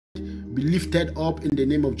be lifted up in the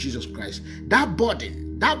name of Jesus Christ. That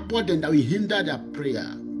burden that will hinder their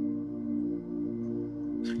prayer,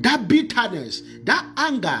 that bitterness, that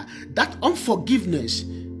anger, that unforgiveness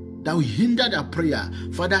that will hinder their prayer,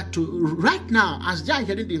 Father, to right now, as they are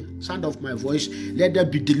hearing the sound of my voice, let them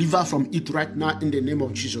be delivered from it right now in the name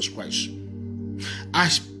of Jesus Christ. I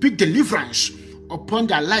speak deliverance upon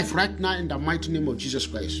their life right now in the mighty name of Jesus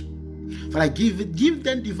Christ. Father, give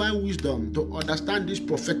them divine wisdom to understand this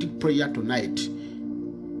prophetic prayer tonight.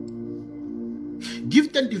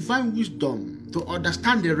 Give them divine wisdom to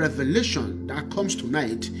understand the revelation that comes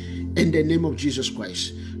tonight in the name of Jesus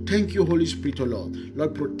Christ. Thank you, Holy Spirit, O Lord.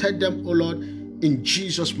 Lord, protect them, O Lord. In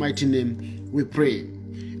Jesus' mighty name we pray.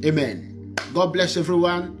 Amen. God bless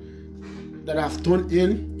everyone that have tuned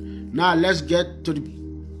in. Now let's get to the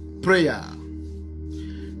prayer.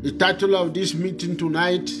 The title of this meeting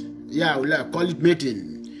tonight, we'll call it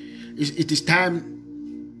meeting. It is time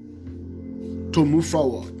to move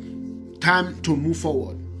forward. Time to move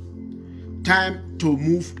forward. Time to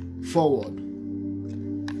move forward.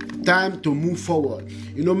 Time to move forward.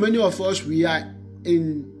 You know, many of us, we are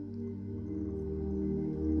in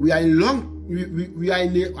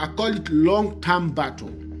I call it long-term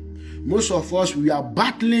battle. Most of us, we are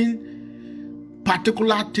battling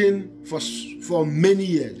particular thing for many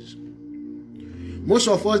years. Most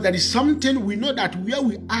of us, there is something, we know that where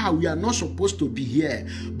we are not supposed to be here,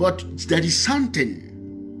 but there is something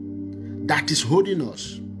that is holding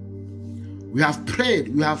us. We have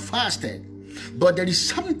prayed, we have fasted, but there is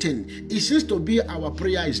something. It seems to be our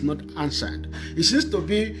prayer is not answered. It seems to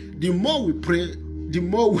be the more we pray, the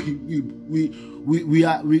more we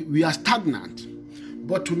are stagnant.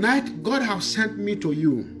 But tonight, God has sent me to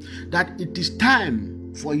you that it is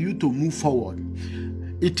time for you to move forward.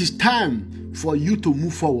 It is time for you to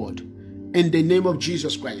move forward in the name of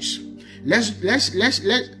Jesus Christ. Let's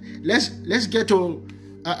get to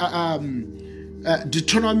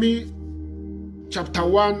Deuteronomy chapter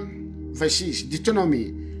 1 verses.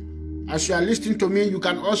 Deuteronomy. As you are listening to me, you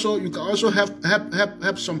can also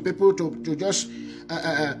help some people to just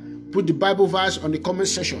put the Bible verse on the comment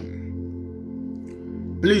section.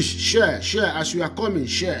 Please share as you are coming.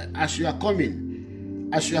 Share as you are coming.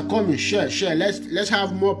 As you are coming, share. Let's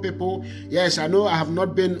have more people. Yes, I know I have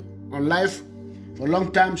not been on live for a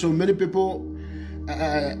long time, so many people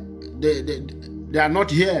they are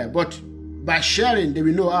not here. But by sharing, they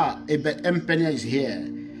will know Abel Peniel is here.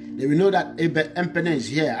 They will know that Abel Peniel is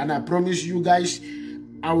here, and I promise you guys,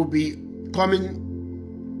 I will be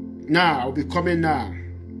coming now. I'll be coming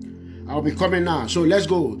now. So let's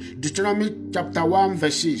go. Deuteronomy chapter 1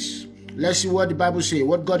 verses. Let's see what the Bible says.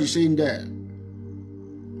 What God is saying there.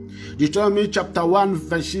 Deuteronomy chapter 1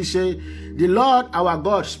 verses say, the Lord our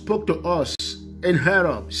God spoke to us in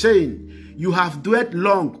Horeb, saying, you have dwelt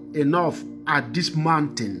long enough at this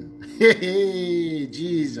mountain. Hey,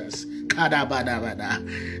 Jesus.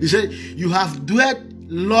 He said, you have dwelt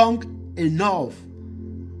long enough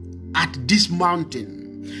at this mountain.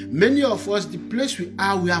 Many of us, the place we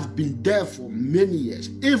have been there for many years.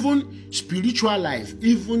 Even spiritual life,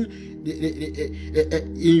 even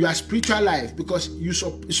in your spiritual life, because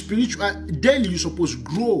daily you're supposed to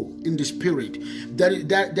grow in the spirit.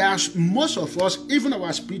 There's most of us, even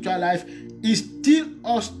our spiritual life is still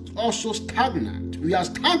also stagnant. We are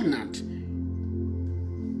stagnant.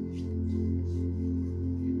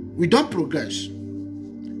 We don't progress.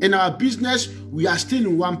 In our business, we are still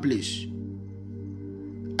in one place.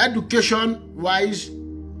 Education wise,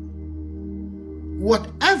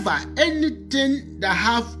 whatever, anything that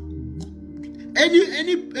have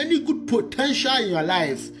any good potential in your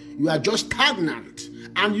life, you are just stagnant,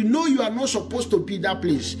 and you know you are not supposed to be that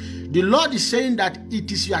place. The Lord is saying that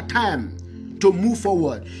it is your time to move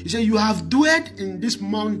forward. He said, you have dwelt in this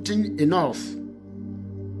mountain enough.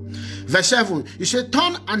 Verse 7, he said,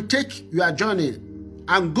 turn and take your journey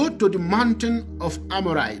and go to the mountain of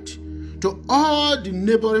Amorite, to all the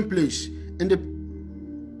neighboring place in the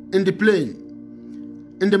plain,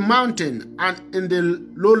 in the mountain and in the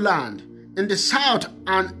lowland, in the south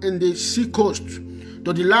and in the sea coast,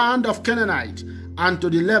 to the land of Canaanite and to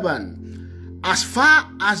the Lebanon, as far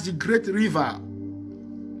as the great river,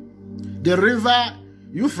 the river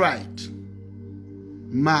Euphrates.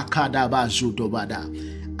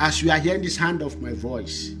 As you are hearing this sound of my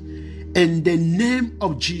voice, in the name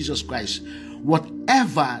of Jesus Christ,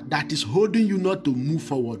 whatever that is holding you not to move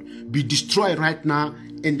forward, be destroyed right now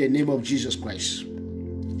in the name of Jesus Christ.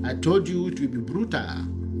 I told you it will be brutal.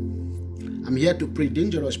 I'm here to pray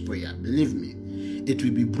dangerous prayer. Believe me, it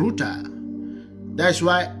will be brutal. That's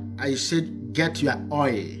why I said, get your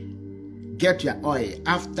oil. Get your oil.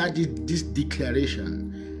 After this declaration,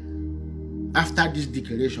 After this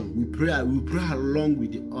declaration, we pray along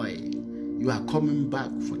with the oil. You are coming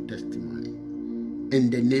back for testimony. In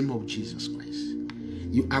the name of Jesus Christ.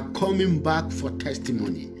 You are coming back for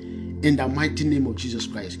testimony. In the mighty name of Jesus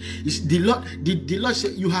Christ. The Lord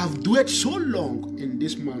said, you have dwelt so long in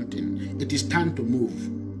this mountain. It is time to move.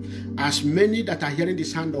 As many that are hearing the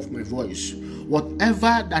sound of my voice,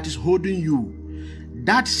 whatever that is holding you,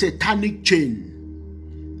 that satanic chain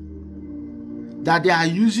that they are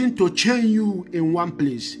using to chain you in one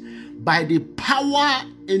place, by the power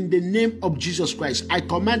in the name of Jesus Christ, I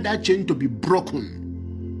command that chain to be broken.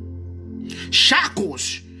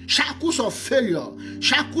 Shackles of failure,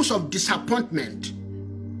 shackles of disappointment,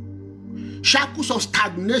 shackles of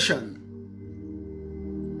stagnation,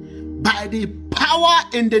 by the power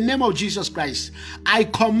in the name of Jesus Christ, I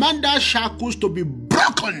command that shackles to be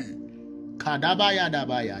broken.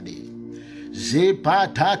 Kadabayadabayade.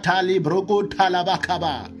 Zepatatali brogo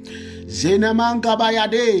talabakaba.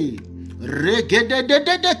 Zenamangabayade.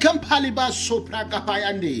 Regededede kempaliba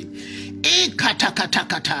sopragapayande.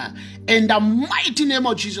 Ekatakatakata. In the mighty name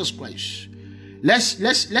of Jesus Christ. Let's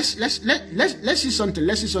see something.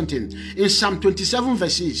 Let's see something. In Psalm 27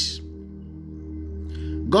 verses.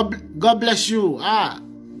 God bless you.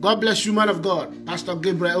 God bless you, man of God. Pastor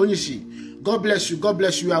Gabriel Onyisi. God bless you. God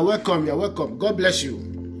bless you. You are welcome. You are welcome. God bless you.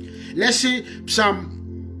 Let's see Psalm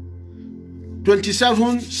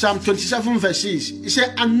 27 verses. He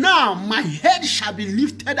said, and now my head shall be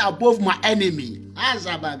lifted above my enemy.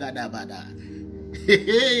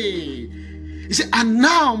 He said, and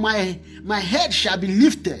now my head shall be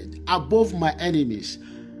lifted above my enemies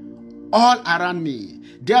all around me.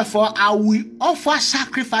 Therefore, I will offer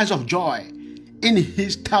sacrifice of joy in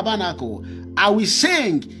his tabernacle. I will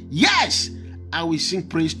sing, yes, I will sing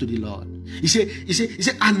praise to the Lord. He said,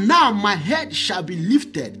 and now my head shall be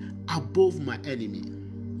lifted above my enemy.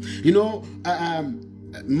 You know,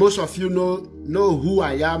 most of you know who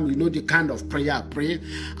I am. You know the kind of prayer I pray.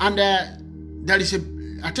 And there is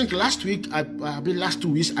I think last week, last 2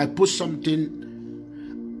 weeks, I post something,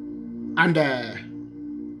 and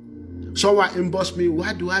someone inboxed me,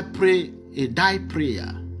 why do I pray a die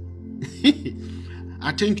prayer?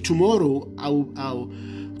 I think tomorrow I will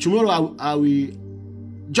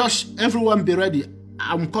just, everyone be ready.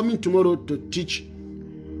 I'm coming tomorrow to teach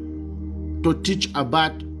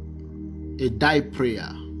about a die prayer.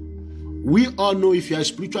 We all know, if you're a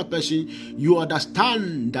spiritual person, you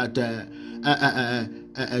understand that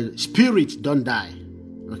spirit don't die.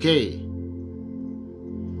 Okay?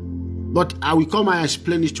 But I will come and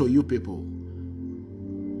explain it to you people.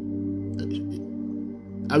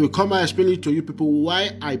 I will come and explain it to you people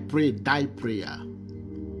why I pray die prayer.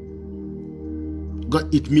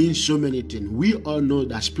 God, it means so many things. We all know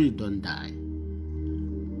that spirit don't die.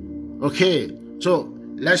 Okay, so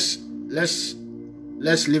let's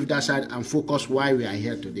leave that side and focus why we are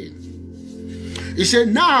here today. He said,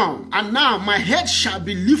 now my head shall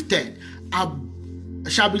be lifted up,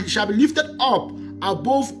 shall be lifted up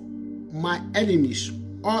above my enemies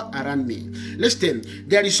all around me. Listen,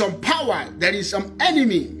 there is some power, there is some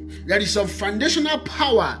enemy, there is some foundational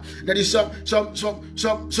power, there is some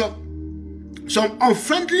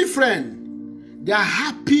unfriendly friend. They are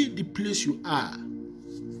happy the place you are.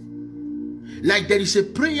 Like there is a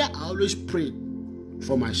prayer I always pray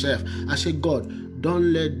for myself. I say, God,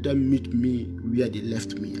 don't let them meet me where they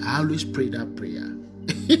left me. I always pray that prayer.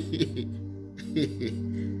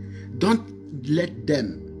 Don't let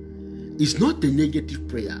them. It's not a negative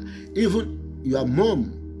prayer. Even your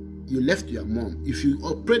mom, you left your mom. If you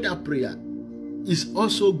pray that prayer, it's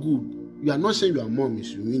also good. You are not saying your mom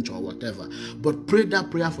is winch or whatever, but pray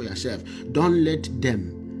that prayer for yourself. Don't let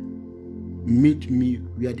them meet me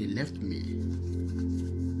where they left me.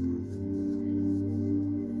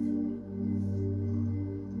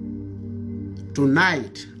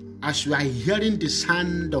 Tonight, as you are hearing the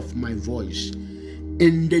sound of my voice,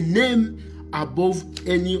 in the name above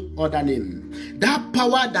any other name, that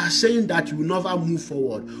power that's saying that you will never move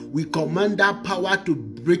forward, we command that power to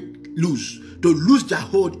break loose, to lose their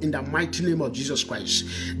hold in the mighty name of Jesus Christ.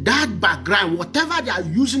 That background, whatever they are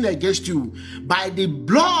using against you, by the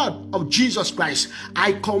blood of Jesus Christ,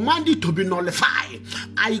 I command it to be nullified.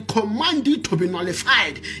 I command it to be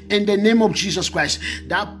nullified in the name of Jesus Christ.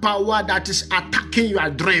 That power that is attacking your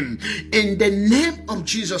dream, in the name of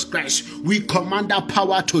Jesus Christ, we command that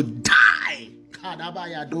power to die.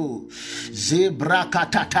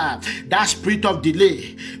 That spirit of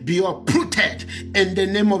delay be uprooted in the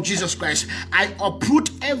name of Jesus Christ. I uproot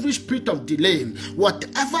every spirit of delay,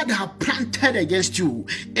 whatever they have planted against you,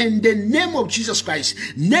 in the name of Jesus Christ.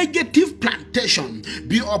 Negative plantation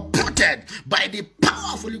be uprooted by the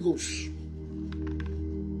power of Holy Ghost.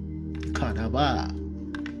 Kadaba.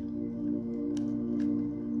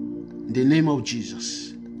 In the name of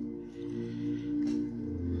Jesus.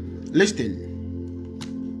 Listen.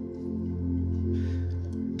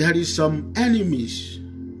 There is some enemies.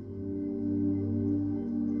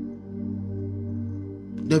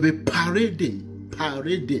 They'll be parading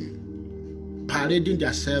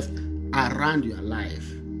themselves around your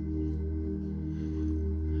life.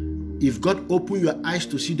 If God open your eyes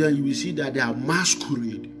to see them, you will see that they are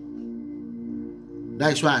masquerade.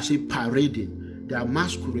 That is why I say parading. They are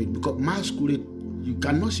masquerade, because masquerade, you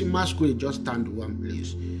cannot see masquerade just stand in one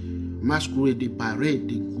place. Masquerade, they parade,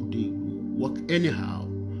 they walk anyhow.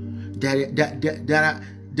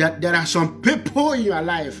 There are some people in your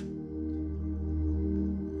life.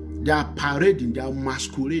 They are parading, they are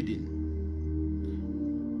masquerading.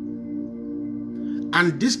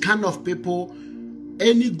 And this kind of people,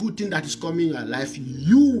 any good thing that is coming in your life,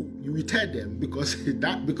 you will tell them, because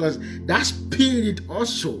that spirit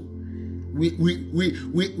also we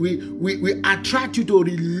attract you to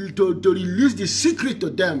release the secret to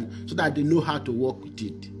them, so that they know how to work with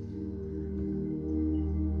it.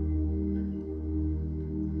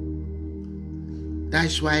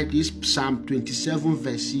 That's why this Psalm 27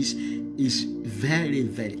 verses is very,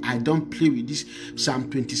 very, I don't play with this Psalm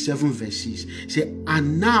 27 verses. Say,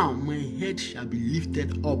 and now my head shall be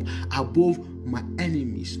lifted up above my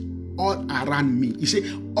enemies all around me. You say,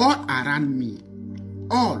 all around me.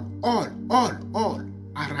 All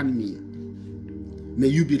around me. May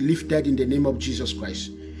you be lifted in the name of Jesus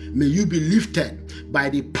Christ. May you be lifted by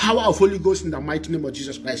the power of Holy Ghost in the mighty name of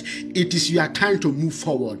Jesus Christ. It is your time to move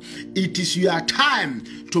forward. It is your time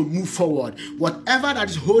to move forward. Whatever that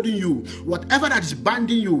is holding you, whatever that is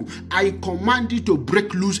binding you, I command you to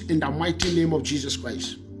break loose in the mighty name of Jesus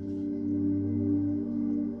Christ.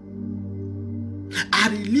 I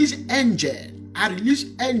release angel. I release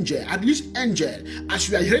angel as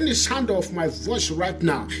you are hearing the sound of my voice right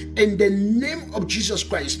now. In the name of Jesus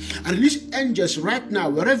Christ, I release angels right now,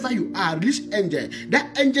 wherever you are. Release angel.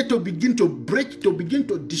 That angel to begin to break, to begin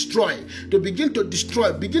to destroy, begin to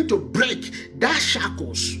break that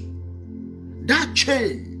shackles, that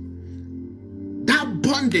chain, that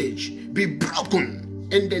bondage. Be broken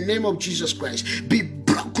in the name of Jesus Christ. Be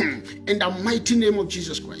broken in the mighty name of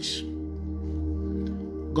Jesus Christ.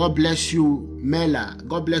 God bless you, Mela.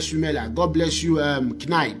 God bless you, Mela. God bless you,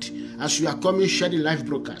 Knight. As you are coming, share the live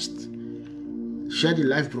broadcast. Share the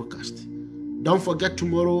live broadcast. Don't forget,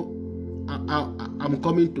 tomorrow I'm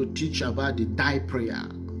coming to teach about the die prayer.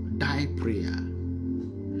 Die prayer.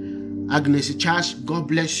 Agnes Charles, God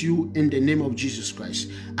bless you in the name of Jesus Christ.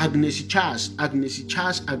 Agnes Charles. Don't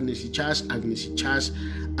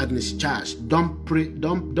play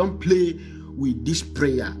with this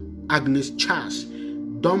prayer. Agnes Charles.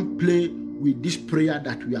 Don't play with this prayer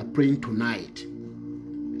that we are praying tonight.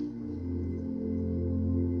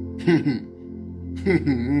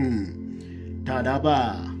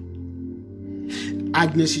 Tadaba.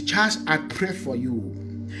 Agnes Charles, I pray for you.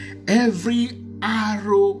 Every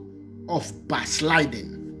arrow of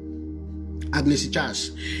backsliding. Agnes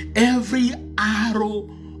Charles, every arrow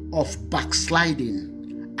of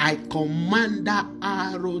backsliding, I command that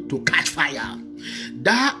arrow to catch fire.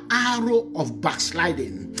 That arrow of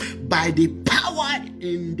backsliding, by the power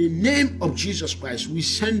in the name of Jesus Christ, we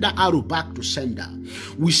send the arrow back to sender.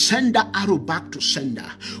 We send the arrow back to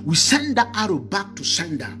sender. We send the arrow back to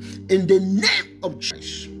sender in the name of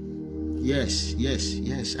Jesus. Yes,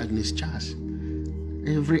 Agnes Charles.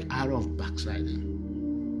 Every arrow of backsliding.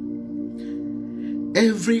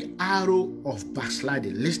 Every arrow of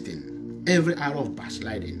backsliding. Listen. Every arrow of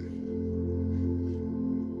backsliding.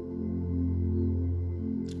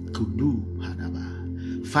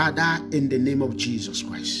 Father, in the name of Jesus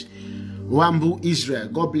Christ. Wambu Israel,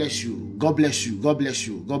 God bless you. God bless you. God bless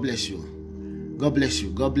you. God bless you. God bless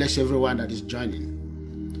you. God bless everyone that is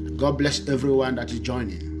joining. God bless everyone that is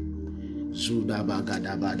joining.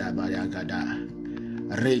 Zudabagadabayagada.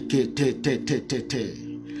 Rekete.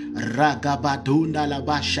 Ragabadunda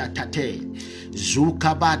labashatate.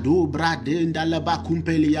 Zukabadu bradenda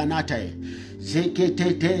labakumpelianate.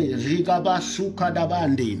 Zeketete rigabasuka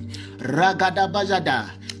dabandi. Ragadabazada.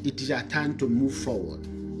 It is your time to move forward.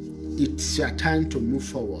 It's your time to move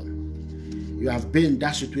forward. You have been in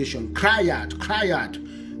that situation. Cry out.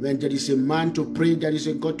 When there is a man to pray, there is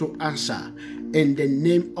a God to answer. In the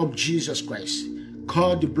name of Jesus Christ.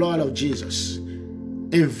 Call the blood of Jesus.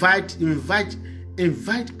 Invite.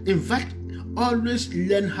 Always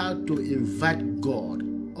learn how to invite God.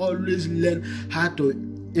 Always learn how to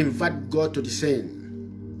invite God to the scene.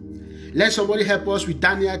 Let somebody help us with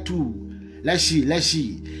Daniel 2. Let's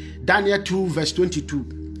see. Daniel 2 verse 22.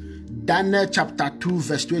 Daniel chapter 2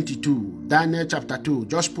 verse 22. Daniel chapter 2.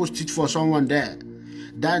 Just post it for someone there.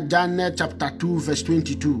 Daniel chapter 2 verse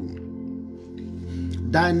 22.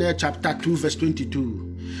 Daniel chapter 2 verse 22.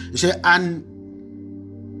 It says, and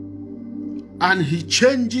he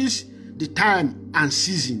changes the time and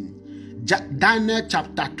season. Daniel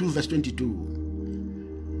chapter 2 verse 22.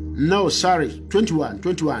 No, sorry, 21.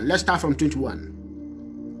 Let's start from 21.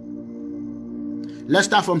 Let's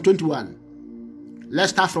start from 21.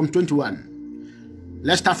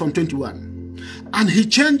 And he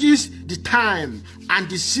changes the time and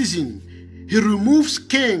the season. He removes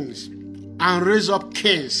kings and raises up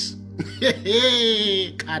kings.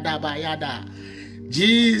 Kadabayada.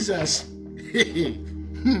 Jesus.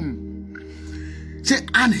 Say,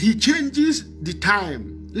 and he changes the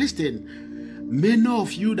time. Listen, many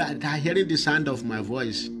of you that are hearing the sound of my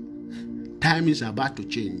voice, time is about to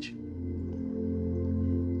change.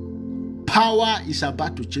 Power is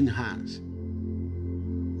about to change hands.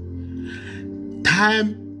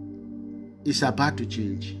 Time is about to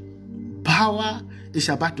change. Power is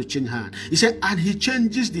about to change hands. He said, and he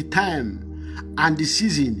changes the time and the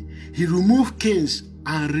season. He removes kings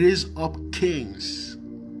and raises up kings.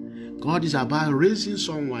 God is about raising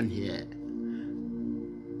someone here.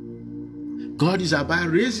 God is about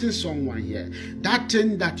raising someone here. That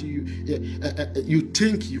thing that you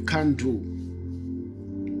think you can't do,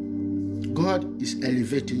 God is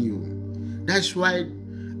elevating you. That's why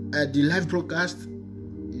the live broadcast,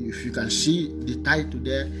 if you can see the title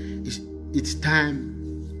there, is it's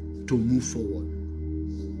time to move forward.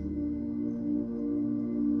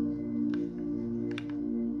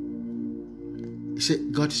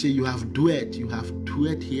 God said, you have dwelt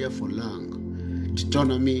here for long.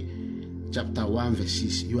 Deuteronomy chapter 1 verse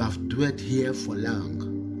 6. You have dwelt here for long.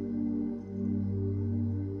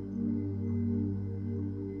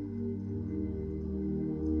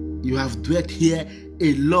 You have dwelt here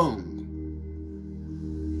a long.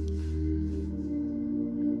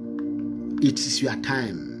 It is your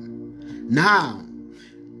time. Now,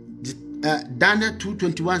 Daniel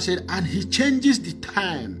 2:21 said, and he changes the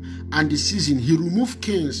time and the season. He removes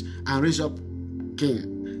kings and raises up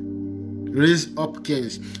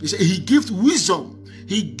kings. He said he gives wisdom.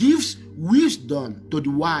 He gives wisdom to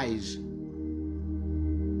the wise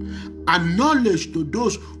and knowledge to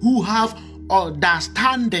those who have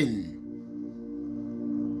understanding.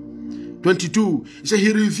 22. He said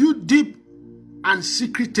he revealed deep and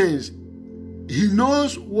secret things. He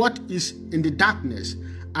knows what is in the darkness,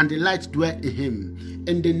 and the light dwell in him.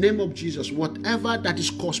 In the name of Jesus, whatever that is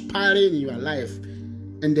conspiring in your life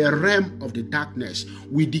in the realm of the darkness,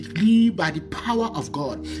 we decree by the power of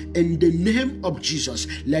God, in the name of Jesus,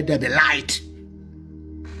 let there be light.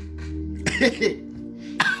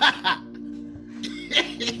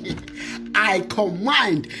 I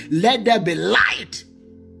command, let there be light.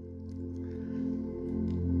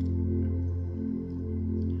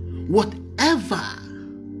 Whatever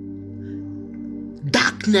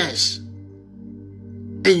darkness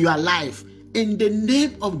in your life, in the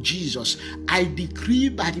name of Jesus, I decree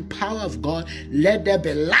by the power of God, let there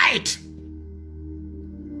be light.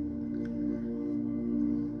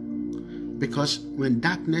 Because when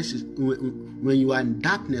darkness is, when you are in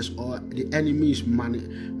darkness, or the enemy is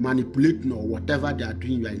manipulating, or whatever they are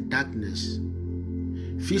doing, you are in darkness.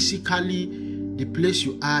 Physically, the place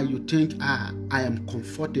you are, you think, I am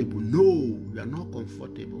comfortable. No, you are not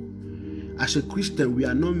comfortable. As a Christian, we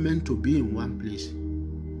are not meant to be in one place.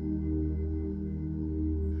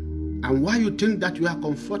 And why you think that you are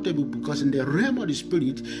comfortable? Because in the realm of the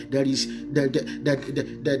spirit, there is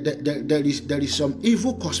some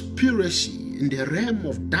evil conspiracy in the realm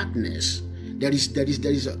of darkness. There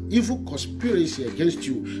is an evil conspiracy against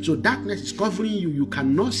you. So darkness is covering you. You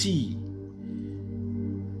cannot see.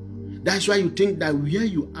 That's why you think that where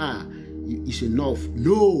you are is enough.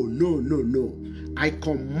 No. I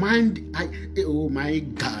command, oh my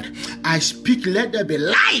God, I speak, let there be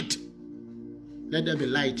light. Let there be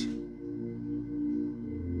light.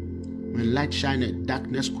 When light shined,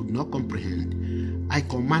 darkness could not comprehend. I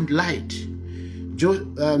command light.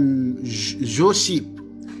 Joseph,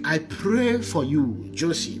 I pray for you,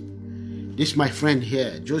 Joseph. This is my friend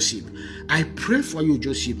here, Joseph. I pray for you,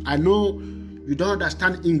 Joseph. I know you don't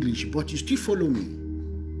understand English, but you still follow me.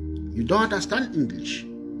 You don't understand English,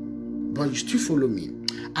 but you still follow me.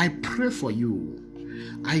 I pray for you.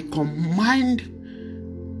 I command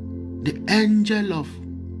the angel of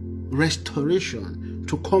restoration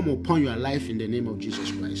to come upon your life in the name of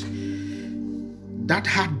Jesus Christ. That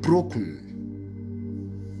heart broken,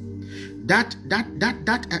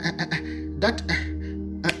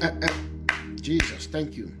 Jesus,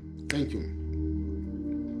 thank you.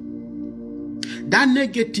 That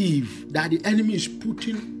negative that the enemy is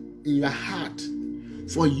putting in your heart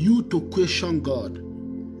for you to question God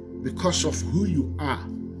because of who you are.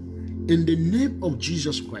 In the name of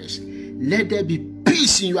Jesus Christ, let there be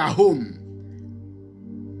peace in your home.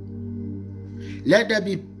 Let there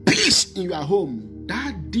be peace in your home.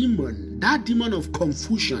 That demon of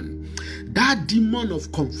confusion, that demon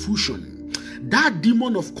of confusion, that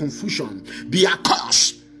demon of confusion, be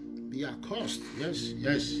accursed. Be accursed. Yes,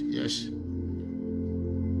 yes, yes.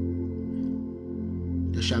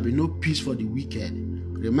 There shall be no peace for the wicked.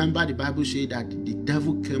 Remember, the Bible says that the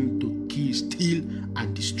devil came to kill, steal,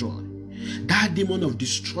 and destroy. That demon of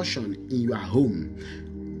destruction in your home,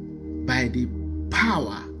 by the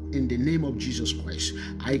power in the name of Jesus Christ,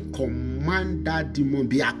 I command that demon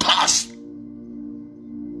be accursed.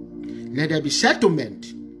 Let there be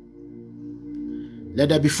settlement. Let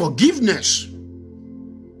there be forgiveness.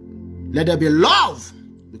 Let there be love,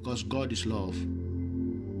 because God is love.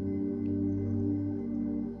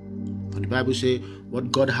 And the Bible says,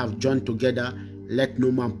 what God have joined together, let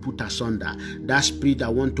no man put asunder. That spirit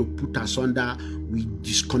that want to put asunder, we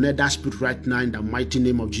disconnect that spirit right now in the mighty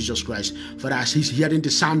name of Jesus Christ. For as he's hearing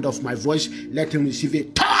the sound of my voice, let him receive a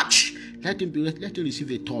touch. Let him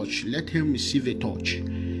receive a touch. Let him receive a touch.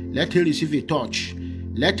 Let him receive a touch.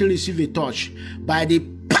 Let him receive a touch by the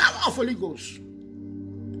power of Holy Ghost.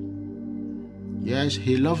 Yes,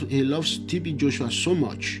 he loves TB Joshua so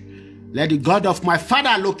much. Let the God of my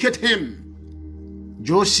father locate him.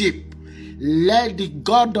 Joseph, let the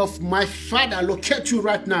God of my father locate you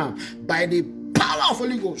right now by the power of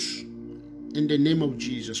Holy Ghost in the name of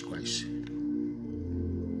Jesus Christ.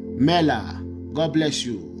 Mela, God bless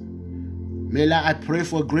you. Mela, I pray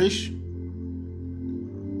for grace.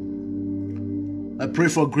 I pray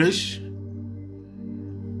for grace.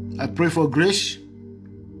 I pray for grace.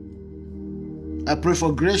 I pray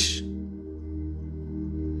for grace.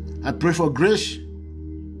 I pray for grace.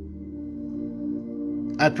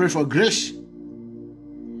 I pray for grace.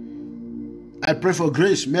 I pray for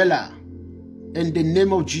grace, Mela. In the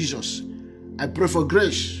name of Jesus, I pray for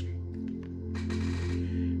grace.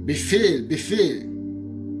 Be filled, be filled.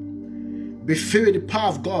 Be filled with the power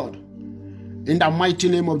of God. In the mighty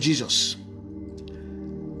name of Jesus.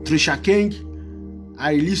 Trisha King,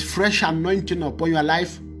 I release fresh anointing upon your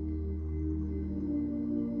life.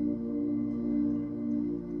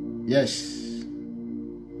 Yes.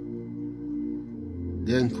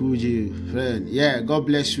 Thank you, friend. Yeah, God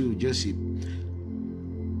bless you, Joseph.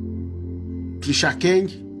 Trisha King,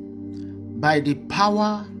 by the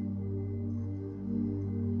power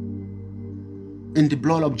in the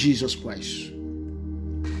blood of Jesus Christ,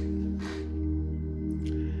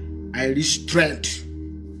 I release strength.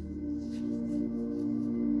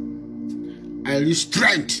 I release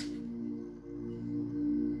strength.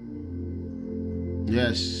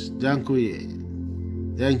 Yes, thank you.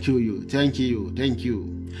 Thank you. Thank you. Thank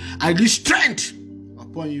you. I release strength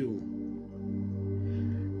upon you.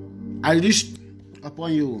 I release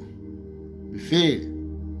upon you. Be filled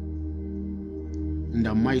in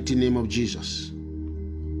the mighty name of Jesus.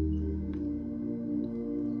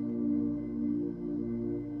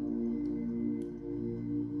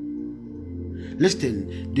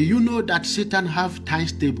 Listen, do you know that Satan have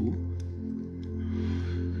timetable?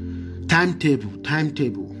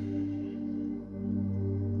 Timetable.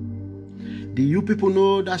 Do you people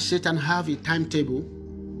know that Satan have a timetable?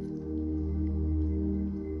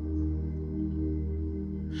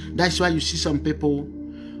 That's why you see some people,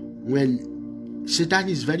 when Satan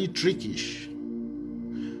is very trickish,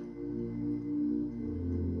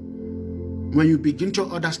 when you begin to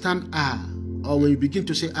understand or when you begin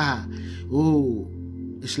to say oh,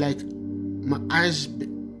 it's like my eyes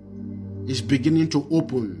is beginning to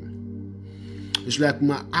open. It's like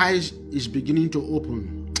my eyes is beginning to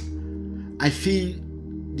open. I feel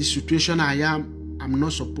the situation I'm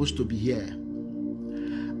not supposed to be here.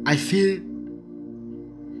 I feel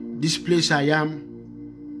this place I am,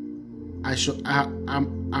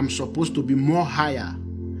 I'm supposed to be more higher.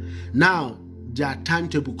 Now their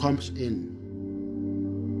timetable comes in.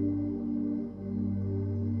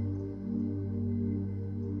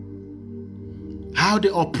 How they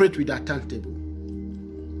operate with that timetable.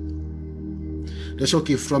 That's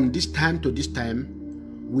okay. From this time to this time,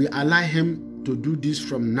 we allow him to do this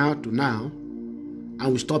from now to now,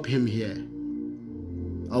 and we stop him here,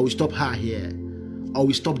 or we stop her here, or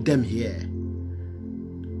we stop them here.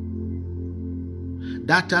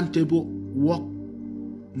 That timetable work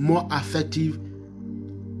more effective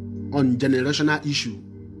on generational issue.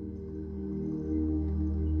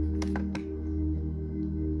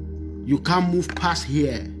 You can't move past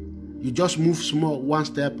here. You just move small, one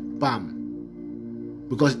step, bam.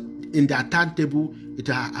 Because in their timetable, it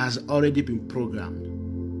has already been programmed.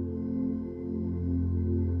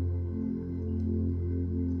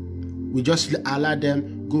 We just allow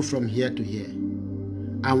them go from here to here.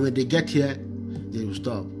 And when they get here, they will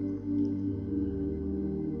stop.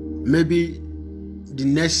 Maybe the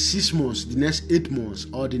next 6 months, the next 8 months,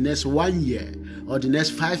 or the next 1 year, or the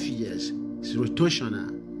next 5 years, it's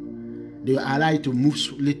rotational. They will allow it to move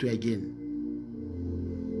little again.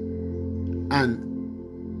 And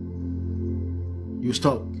you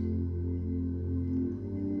stop.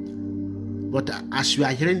 But as you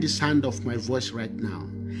are hearing the sound of my voice right now,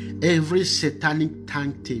 every satanic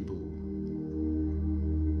timetable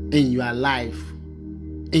in your life,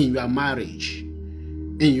 in your marriage,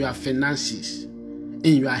 in your finances,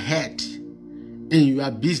 in your health, in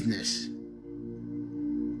your business,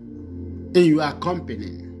 in your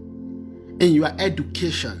company, in your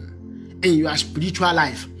education, in your spiritual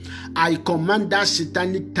life, I command that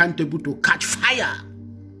satanic timetable to catch fire.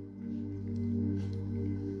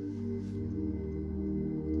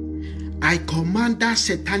 I command that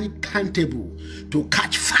satanic timetable to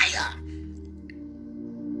catch fire.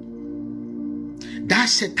 That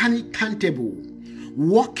satanic timetable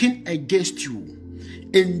working against you,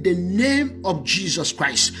 in the name of Jesus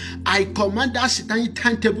Christ, I command that satanic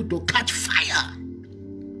timetable to catch fire.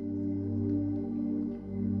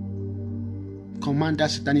 Command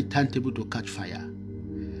that satanic timetable to catch fire.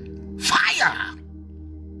 Fire!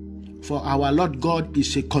 For our Lord God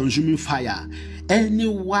is a consuming fire.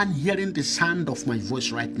 Anyone hearing the sound of my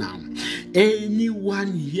voice right now,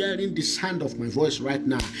 anyone hearing the sound of my voice right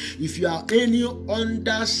now, if you are any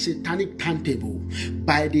under satanic timetable,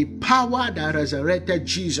 by the power that resurrected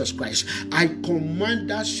Jesus Christ, I command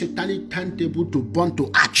that satanic timetable to burn to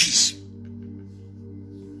ashes.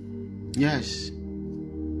 Yes.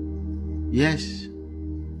 Yes.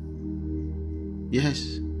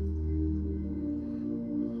 Yes.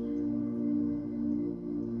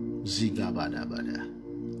 Zigabadabada.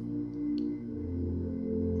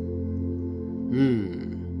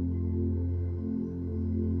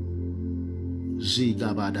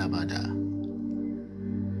 Zigabadabada.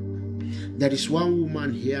 There is one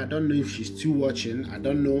woman here. I don't know if she's still watching. I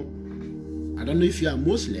don't know if you are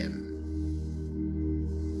Muslim.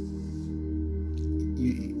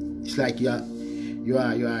 It's like your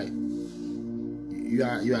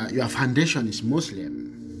foundation is Muslim.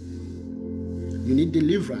 You need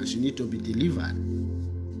deliverance. You need to be delivered.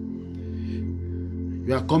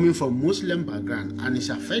 You are coming from Muslim background and it's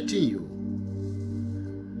affecting you.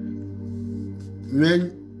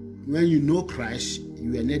 When you know Christ,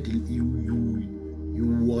 you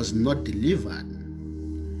was not delivered.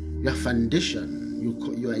 Your foundation,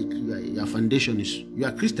 your foundation is, you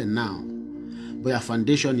are Christian now, but your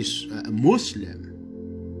foundation is Muslim.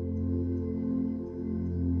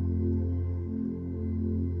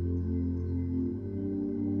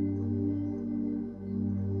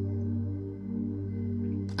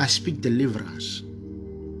 I speak deliverance.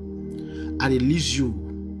 I release you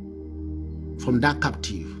from that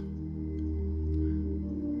captive.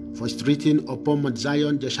 For it's written, upon Mount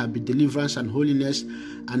Zion there shall be deliverance and holiness,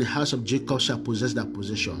 and the house of Jacob shall possess that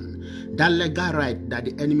possession. That legal right that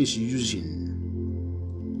the enemy is using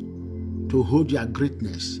to hold your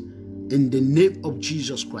greatness, in the name of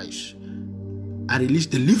Jesus Christ, I release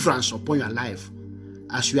deliverance upon your life.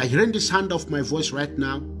 As you are hearing the sound of my voice right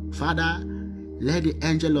now, Father, let the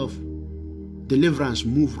angel of deliverance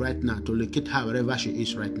move right now to locate her wherever she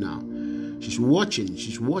is right now. She's watching.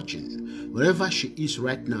 Wherever she is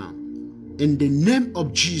right now. In the name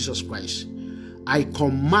of Jesus Christ, I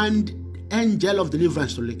command angel of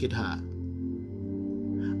deliverance to locate her.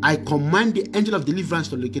 I command the angel of deliverance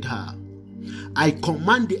to locate her. I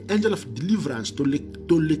command the angel of deliverance to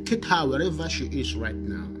locate her wherever she is right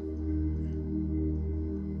now.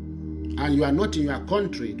 And you are not in your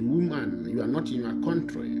country, the woman, you are not in your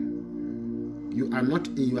country. You are not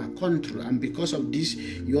in your country, and because of this,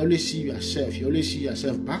 you always see yourself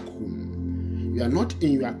back home. You are not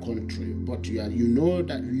in your country, but you know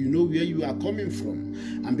where you are coming from,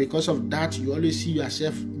 and because of that, you always see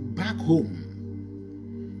yourself back home.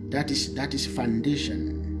 That is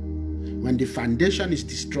foundation. When the foundation is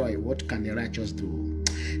destroyed, what can the righteous do?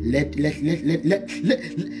 Let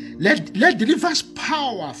deliverance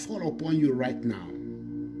power fall upon you right now.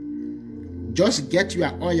 Just get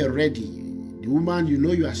your oil ready. The woman, you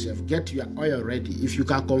know yourself, get your oil ready. If you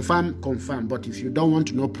can confirm, confirm. But if you don't want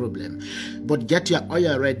to, no problem. But get your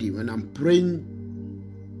oil ready. When I'm praying,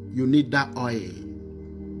 you need that oil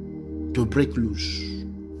to break loose,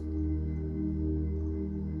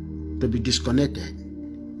 to be disconnected.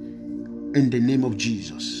 In the name of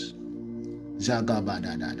Jesus.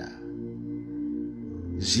 Zagabadadada.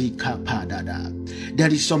 Zikapadada.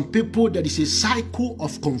 There is some people, there is a cycle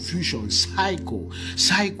of confusion. Cycle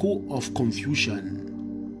of confusion.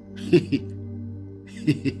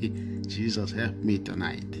 Jesus, help me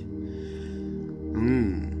tonight.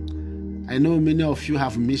 I know many of you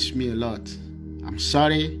have missed me a lot. I'm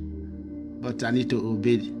sorry, but I need to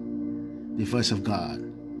obey the voice of God.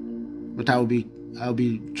 But I'll be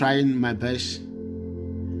trying my best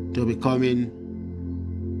to be coming.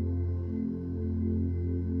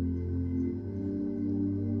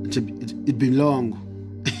 It's been long.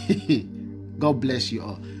 God bless you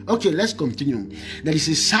all. Okay, let's continue. There is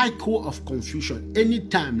a cycle of confusion.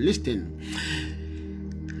 Anytime, listen.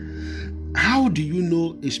 How do you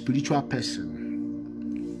know a spiritual person?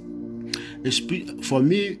 For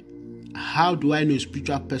me, how do I know a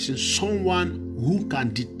spiritual person? Someone who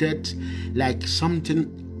can detect like something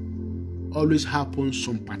always happens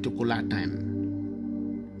some particular time.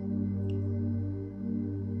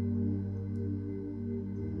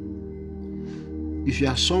 If you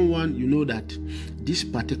are someone, you know that this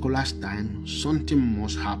particular time something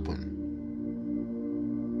must happen.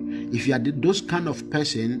 If you are those kind of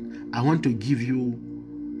person, I want to give you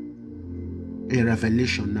a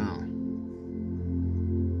revelation now.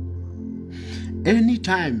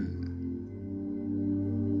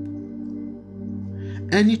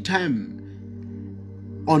 Anytime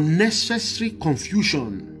unnecessary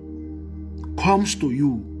confusion comes to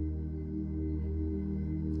you,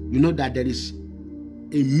 you know that there is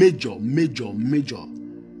a major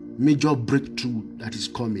breakthrough that is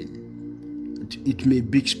coming. It may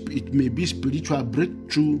be spiritual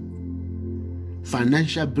breakthrough,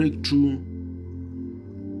 financial breakthrough,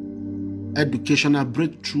 educational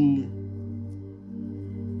breakthrough,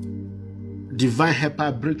 divine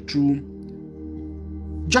helper breakthrough,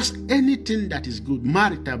 just anything that is good,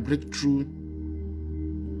 marital breakthrough,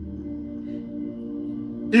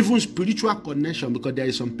 even spiritual connection, because there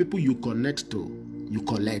is some people you connect to, you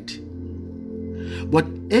collect. But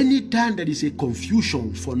anytime there is a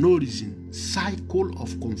confusion for no reason, cycle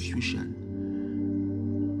of confusion.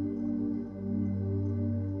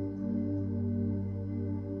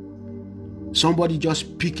 Somebody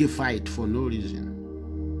just pick a fight for no reason.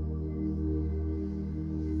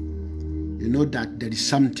 You know that there is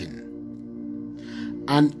something.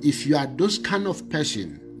 And if you are those kind of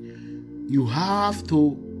person, you have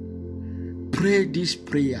to pray this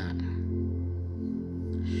prayer.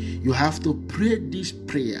 You have to pray this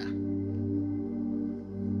prayer.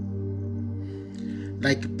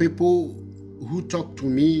 Like people who talk to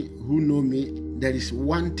me, who know me, there is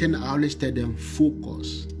one thing I always tell them: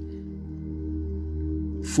 focus.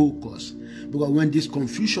 Focus. Because when this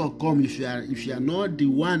confusion comes, if you are not the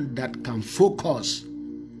one that can focus,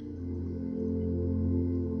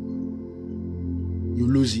 you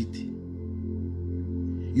lose it.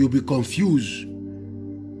 You'll be confused.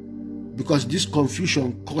 Because this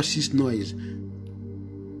confusion causes noise.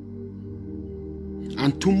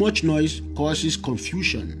 And too much noise causes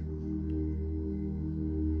confusion.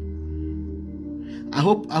 I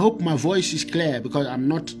hope my voice is clear, because I'm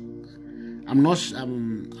not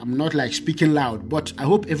like speaking loud, but I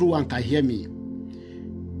hope everyone can hear me.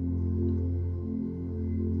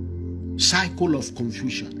 Cycle of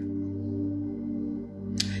confusion.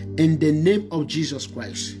 In the name of Jesus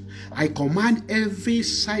Christ, I command every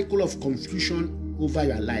cycle of confusion over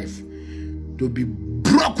your life to be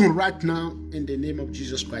broken right now in the name of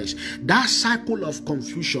Jesus Christ. That cycle of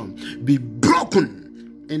confusion be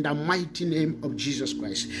broken in the mighty name of Jesus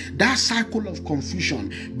Christ. That cycle of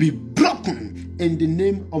confusion be broken in the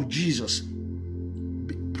name of Jesus.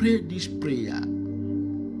 Pray this prayer.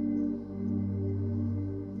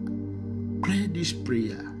 Pray this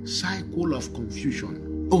prayer. Cycle of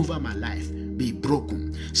confusion over my life be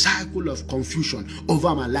broken. Cycle of confusion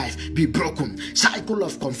over my life be broken. Cycle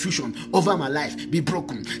of confusion over my life be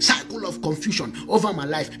broken. Cycle of confusion over my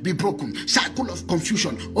life be broken. Cycle of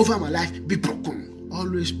confusion over my life be broken.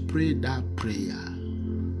 Always pray that prayer.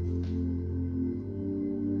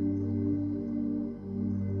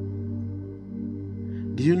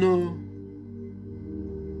 Do you know,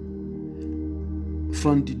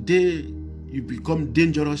 from the day you become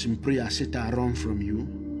dangerous in prayer, Satan run from you?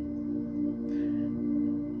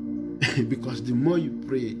 Because the more you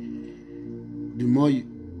pray, the more you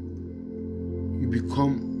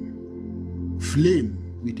become flame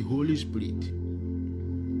with the Holy Spirit.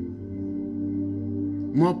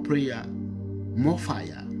 More prayer, more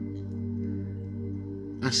fire,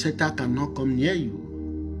 and Satan cannot come near you.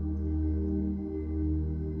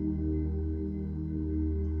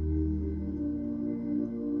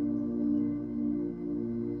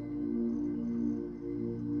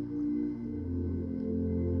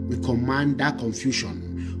 We command that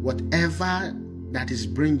confusion, whatever that is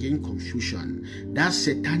bringing confusion, that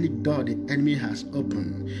satanic door the enemy has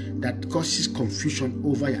opened that causes confusion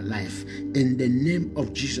over your life, in the name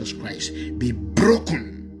of Jesus Christ, be broken.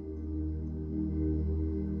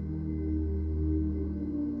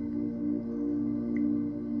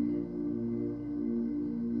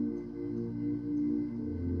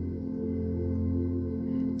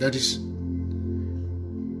 That is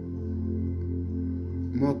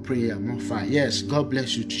more prayer, more fire. Yes, God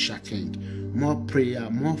bless you, Tisha King. More prayer,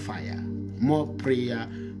 more fire. More prayer,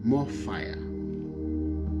 more fire.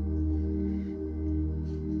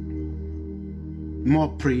 More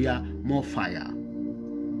prayer, more fire.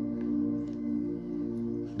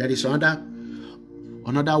 There is another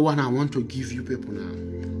one I want to give you people now.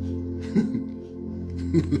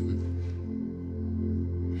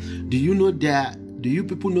 Do you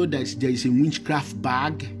people know that there is a witchcraft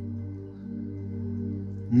bag?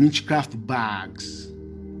 Witchcraft bags.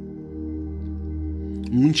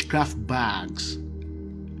 Witchcraft bags.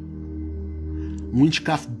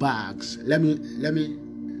 Witchcraft bags. Let me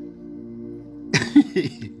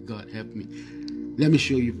God help me. Let me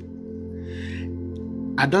show you.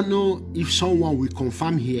 I don't know if someone will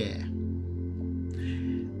confirm here,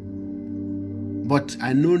 but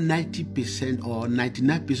I know 90% or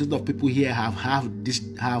 99% of people here have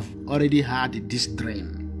already had this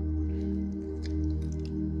dream.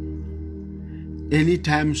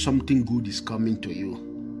 Anytime something good is coming to you,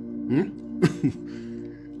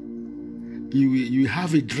 you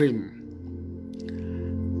have a dream.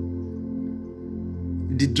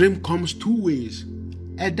 The dream comes two ways.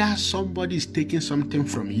 Either somebody is taking something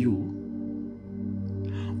from you,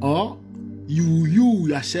 or you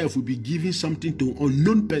yourself will be giving something to an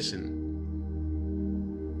unknown person.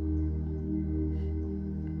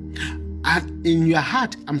 And in your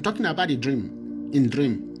heart, I'm talking about a dream. In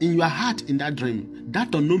your heart, in that dream,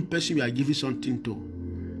 that unknown person you are giving something to,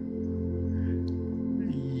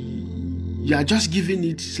 you are just giving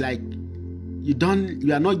it like you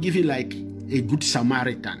are not giving like a good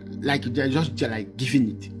Samaritan, like you are just like giving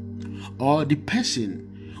it. Or the person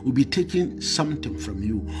will be taking something from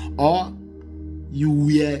you, or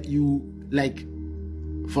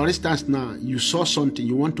for instance, now you saw something,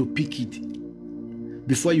 you want to pick it.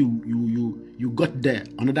 Before you got there,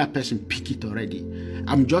 another person pick it already.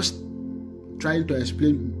 I'm just trying to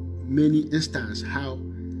explain many instances how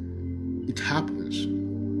it happens.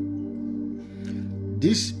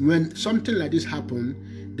 When something like this happens,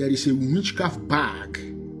 there is a witchcraft bag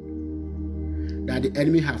that the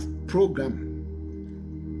enemy have programmed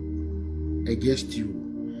against you.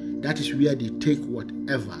 That is where they take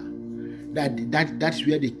whatever. That's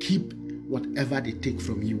where they keep whatever they take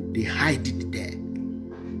from you. They hide it there.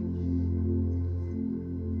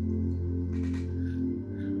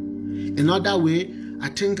 Another way, I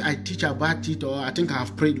think I teach about it, or I think we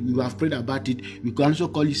have prayed about it. We can also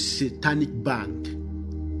call it satanic bank.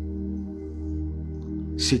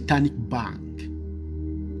 Satanic bank.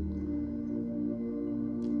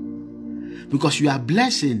 Because your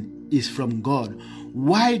blessing is from God.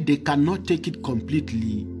 Why they cannot take it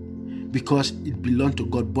completely? Because it belongs to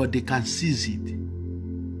God, but they can seize it.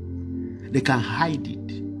 They can hide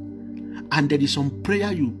it. And there is some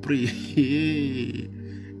prayer you pray.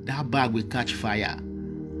 That bag will catch fire.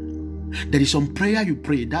 There is some prayer you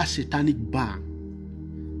pray, that satanic bag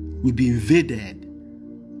will be invaded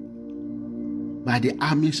by the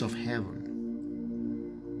armies of heaven.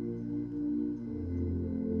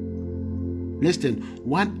 Listen,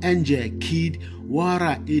 one angel killed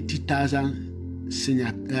 180,000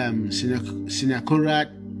 Sennacherib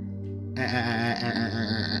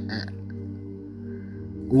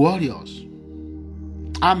warriors,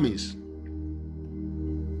 armies.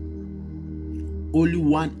 Only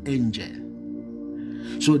one angel.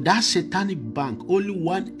 So that satanic bank, only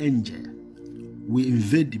one angel will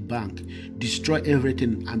invade the bank, destroy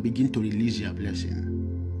everything, and begin to release your blessing.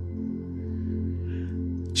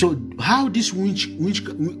 So how these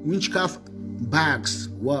witchcraft bags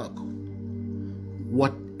work?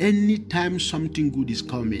 Anytime something good is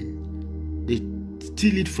coming, they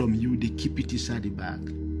steal it from you, they keep it inside the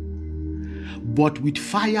bag. But with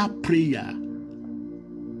fire prayer,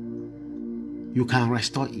 you can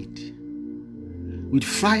restore it. With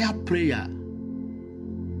fire prayer,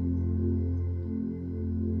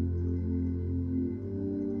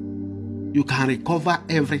 you can recover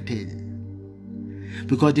everything.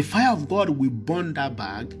 Because the fire of God will burn that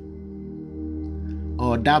bag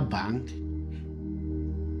or that bank,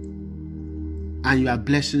 and your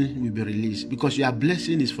blessing will be released. Because your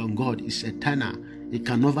blessing is from God, it's eternal, it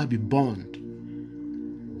can never be burned.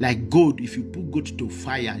 Like gold, if you put gold to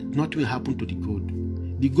fire, nothing will happen to the gold.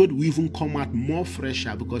 The gold will even come out more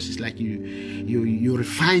fresher because it's like you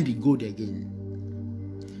refine the gold again.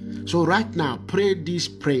 So right now, pray this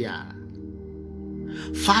prayer.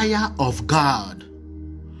 Fire of God,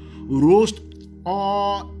 roast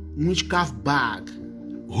all witchcraft bag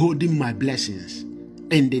holding my blessings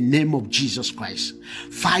in the name of Jesus Christ.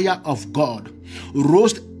 Fire of God,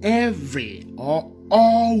 roast every or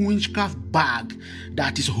all witchcraft bag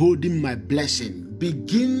that is holding my blessing.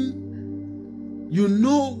 Begin, you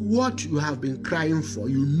know what you have been crying for.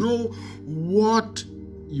 You know what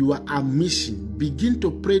you are missing. Begin to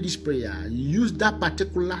pray this prayer. Use that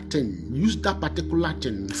particular thing. Use that particular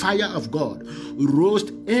thing. Fire of God,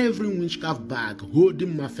 roast every witchcraft bag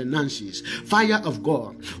holding my finances. Fire of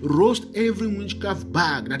God, roast every witchcraft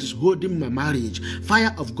bag that is holding my marriage.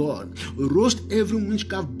 Fire of God, roast every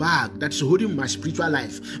witchcraft bag that is holding my spiritual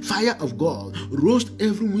life. Fire of God, roast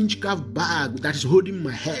every witchcraft bag that is holding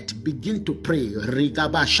my head. Begin to pray.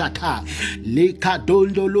 Rigaba shata leka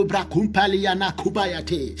dondolo brakumpaliana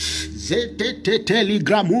kubayate zete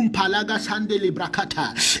telegramum palaga sandele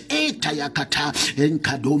brakata etayakata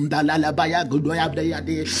enkadomba lalabaya gudoya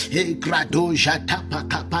de egrado jata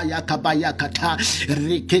pakapaya kabayakata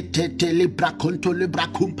rikete telebrakonto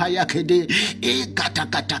lebrakumpaya kede ekata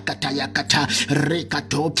yakata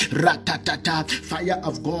rekato ratatata. Fire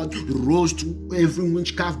of God, roast every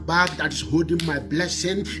witchcraft bag that is holding my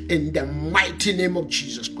blessing in the mighty name of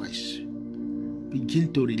Jesus Christ.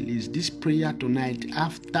 Begin to release this prayer tonight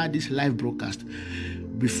after this live broadcast.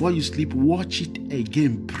 Before you sleep, watch it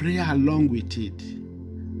again. Pray along with it.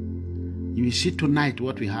 You will see tonight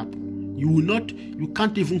what will happen. You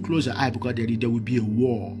can't even close your eye because there will be a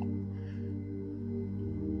war.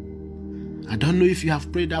 I don't know if you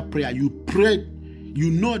have prayed that prayer. You prayed,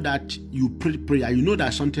 you know that you prayed prayer. You know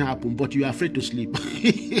that something happened, but you are afraid to sleep.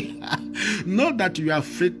 Not that you are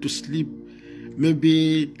afraid to sleep.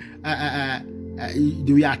 Maybe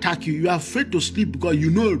they will attack you. You are afraid to sleep because you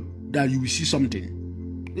know that you will see something.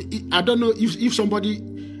 I don't know if somebody,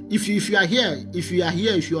 if you are here, if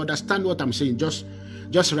you understand what I'm saying, just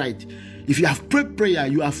write. If you have prayed prayer,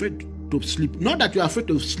 you are afraid to sleep. Not that you are afraid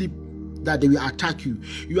to sleep that they will attack you.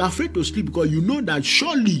 You are afraid to sleep because you know that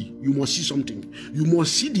surely you must see something. You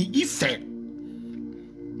must see the effect.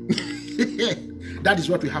 That is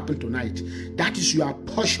what will happen tonight. That is your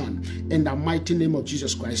portion in the mighty name of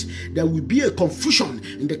Jesus Christ. There will be a confusion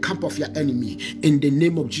in the camp of your enemy in the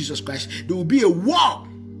name of Jesus Christ. There will be a war.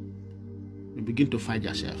 You begin to fight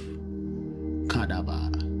yourself.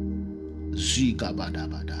 Kadaba,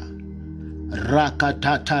 Zigabadabada,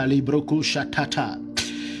 Rakatata Libroku Shatata.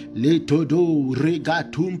 Letodo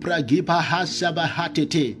regatum pragipa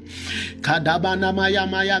hasabahatete kadabana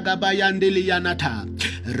maya gabayandeli yanata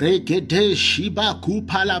regede shiba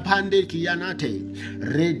kupala pande kiyanate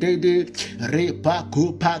redede repa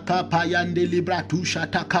kupaka payandeli bratusha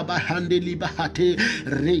takabahandeli bahate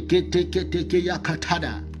regete keteke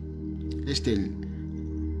yakatada. Listen,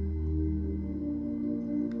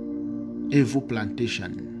 Evo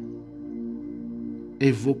plantation,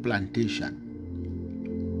 Evo plantation,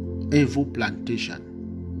 Evo plantation.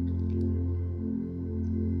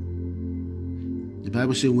 The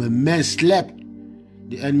Bible says when men slept,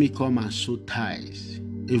 the enemy come and sow ties.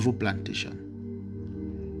 Evo plantation.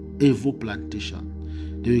 Evo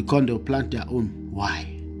plantation. They will come, they will plant their own. Why?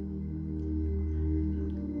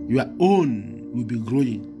 Your own will be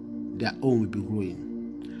growing. Their own will be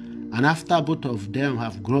growing. And after both of them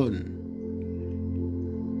have grown,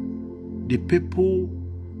 the people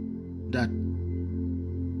that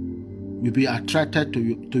will be attracted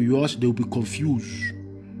to yours, they will be confused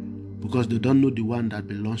because they don't know the one that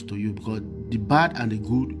belongs to you, because the bad and the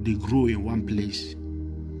good, they grow in one place.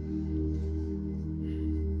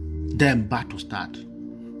 Then battle start.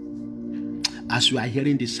 As you are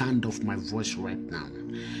hearing the sound of my voice right now,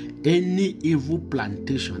 any evil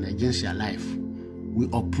plantation against your life, we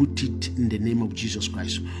uproot it in the name of Jesus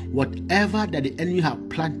Christ. Whatever that the enemy have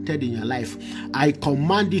planted in your life, I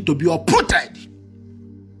command it to be uprooted.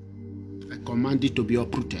 I command it to be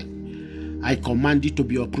uprooted. I command it to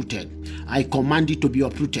be uprooted. I command it to be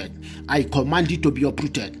uprooted. I command it to be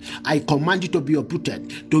uprooted. I command it to be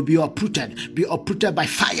uprooted. To be uprooted. Be uprooted by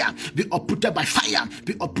fire. Be uprooted by fire.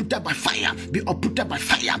 Be uprooted by fire. Be uprooted by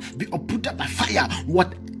fire. Be uprooted by fire.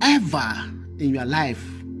 Whatever in your life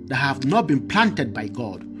that have not been planted by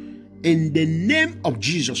God, in the name of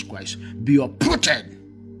Jesus Christ, be uprooted.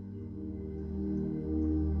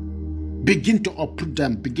 Begin to uproot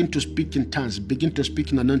them. Begin to speak in tongues. Begin to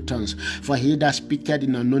speak in unknown tongues. For he that speaketh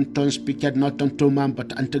in unknown tongues speaketh not unto man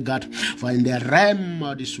but unto God. For in the realm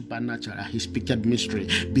of the supernatural he speaketh mystery.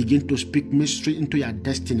 Begin to speak mystery into your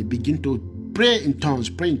destiny. Begin to pray in tongues,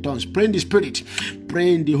 pray in tongues, pray in the Spirit,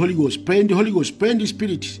 pray in the Holy Ghost, pray in the Holy Ghost, pray in the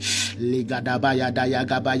Spirit. Ligadabaya daya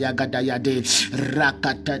gabaya gadaya de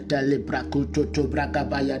rakatata lebrakuto to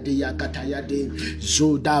brakabaya de yakataya de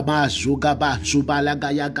zodaba zugaba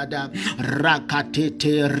zubalagaya gada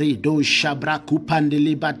rakatete rido shabraku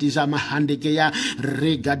pandili batizama handegeya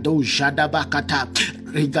regado jadabakata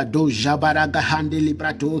regado jabaraga handeli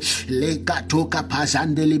brato legato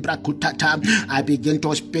kapazandeli brakutata. I begin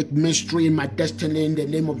to speak mystery in my destiny in the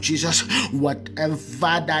name of Jesus. Whatever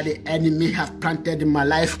that the enemy have planted in my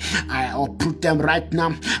life, I uproot them right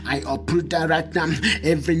now. I uproot them right now.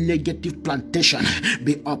 Every negative plantation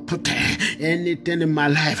be uprooted. Anything in my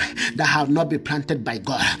life that have not been planted by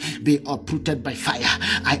God be uprooted by fire.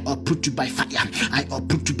 I uproot you by fire. I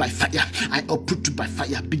uproot you by fire. I uproot you by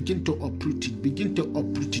fire. Begin to uproot it. Begin to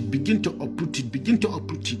uproot it. Begin to uproot it. Begin to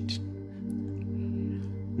uproot it.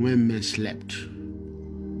 When men slept,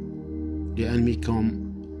 the enemy come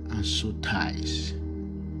and sow ties.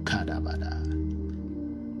 Kadabada.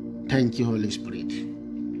 Thank you, Holy Spirit.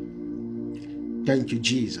 Thank you,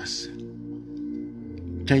 Jesus.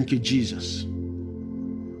 Thank you, Jesus.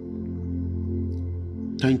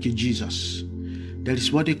 Thank you, Jesus. That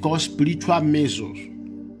is what they call spiritual measures.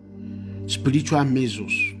 Spiritual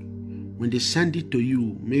measures. When they send it to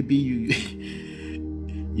you, maybe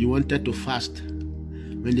you wanted to fast.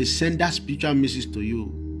 When they send that spiritual message to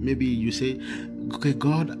you, maybe you say, okay,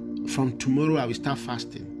 God, from tomorrow I will start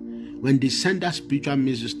fasting. When they send that spiritual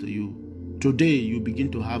message to you, today you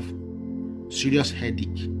begin to have serious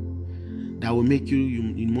headache that will make you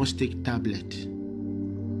must take tablet.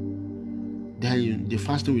 Then the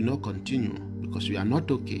fasting will not continue because you are not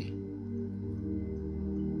okay.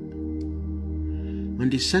 When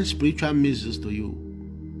they send spiritual messages to you,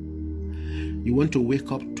 you want to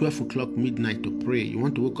wake up 12 o'clock midnight to pray. You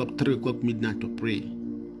want to wake up 3 o'clock midnight to pray.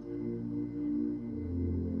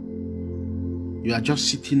 You are just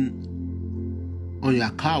sitting on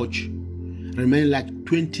your couch, remain like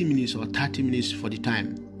 20 minutes or 30 minutes for the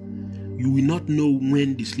time. You will not know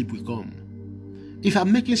when the sleep will come. If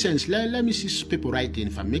I'm making sense, let me see people writing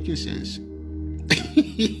if I'm making sense.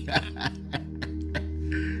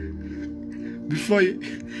 Before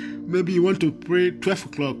maybe you want to pray 12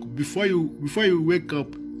 o'clock. Before you wake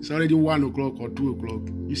up, it's already 1 o'clock or 2 o'clock.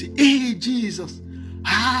 You say, hey, Jesus,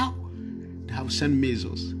 how? They have sent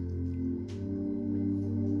measures.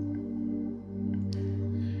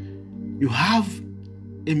 You have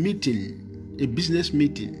a meeting, a business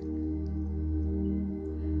meeting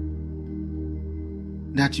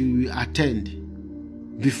that you will attend.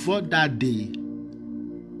 Before that day,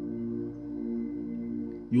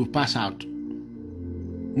 you will pass out.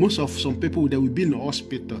 Most of some people, they will be in the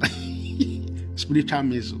hospital. Spiritual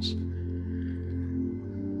measures.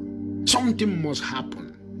 Something must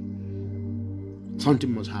happen.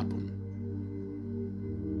 Something must happen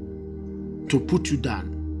to put you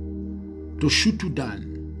down, to shoot you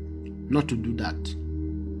down, not to do that.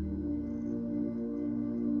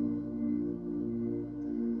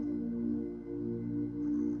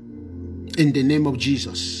 In the name of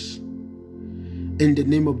Jesus. In the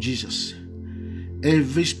name of Jesus.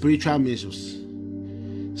 Every spiritual message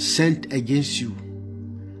sent against you,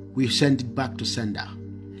 we send it back to sender.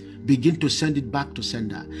 Begin to send it back to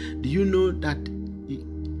sender. Do you know that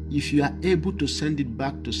if you are able to send it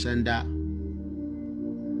back to sender,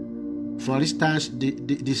 for instance,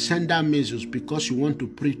 the sender message, because you want to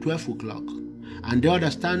pray 12 o'clock, and they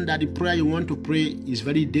understand that the prayer you want to pray is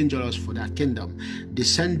very dangerous for their kingdom, they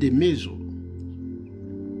send the message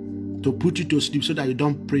to put you to sleep so that you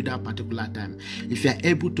don't pray that particular time. If you are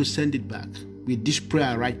able to send it back with this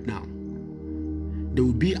prayer right now, they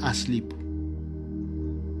will be asleep.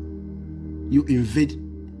 You invade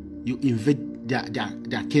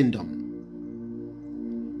their kingdom.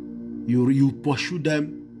 You pursue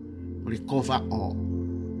them, recover all.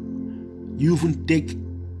 You even take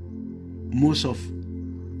most of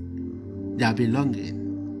their belonging.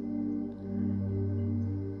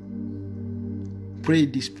 Pray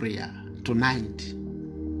this prayer tonight.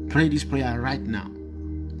 Pray this prayer right now.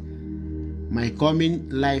 My coming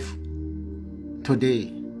life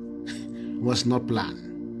today was not planned.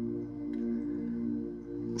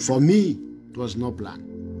 For me, it was not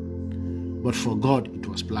planned. But for God, it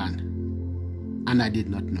was planned. And I did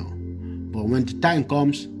not know. But when the time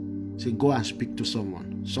comes, say, go and speak to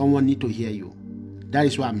someone. Someone need to hear you. That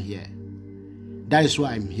is why I'm here. That is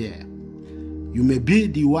why I'm here. You may be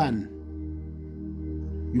the one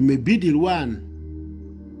You may be the one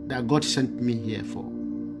that God sent me here for.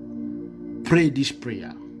 Pray this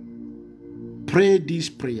prayer. Pray this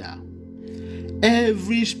prayer.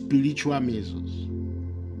 Every spiritual measures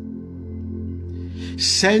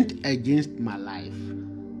sent against my life,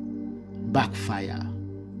 backfire.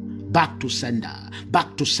 Back to sender,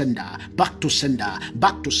 back to sender, back to sender,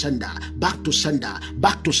 back to sender, back to sender,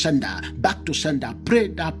 back to sender, back to sender. Pray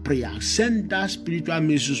that prayer. Send that spiritual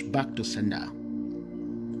message back to sender.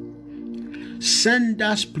 Send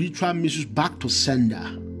that spiritual message back to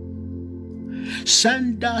sender.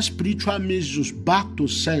 Send that spiritual message back to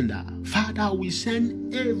sender. Father, we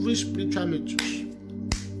send every spiritual message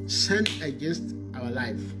sent against our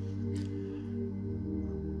life.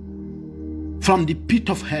 From the pit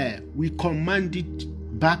of hell, we command it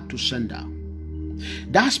back to sender.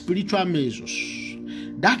 That spiritual message,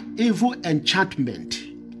 that evil enchantment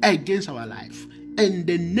against our life, in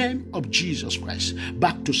the name of Jesus Christ,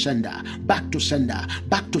 back to sender, back to sender,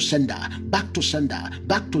 back to sender, back to sender,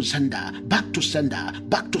 back to sender, back to sender,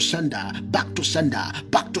 back to sender, back to sender,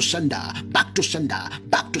 back to sender, back to sender,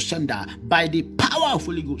 back to sender. By the power of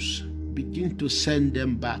Holy Ghost, begin to send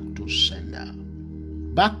them back to sender.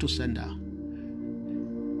 Back to sender.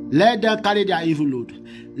 Let them carry their evil load.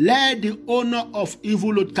 Let the owner of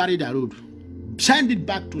evil load carry their load. Send it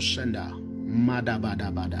back to sender.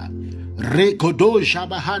 Madabadabada. Rekodo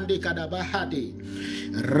Shabahande Kadabahade.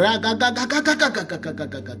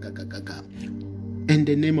 In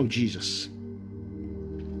the name of Jesus.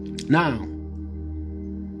 Now,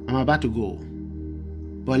 I'm about to go.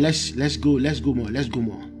 But let's go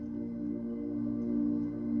more.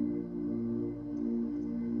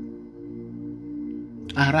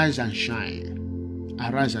 Arise and shine.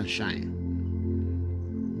 Arise and shine.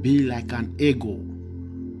 Be like an eagle.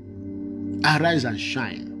 Arise and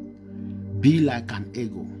shine. Be like an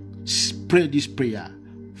eagle. Pray this prayer.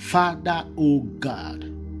 Father, O God.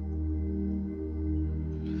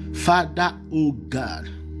 Father, O God.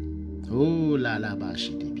 Oh, la la ba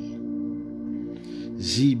shidibi.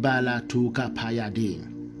 Zibala tuka payade.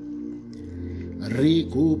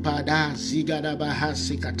 Riku pada zigada baha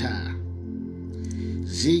sikata.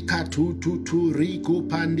 Zika tu riku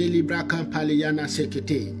pandeli braka paliana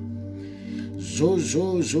sekete.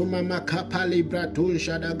 Zozo mama kapali braton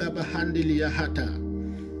shadaga bahandeli yahata.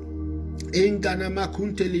 Engana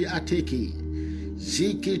makunteli ateki.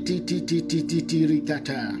 Ziki titi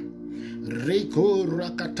rikata. Reko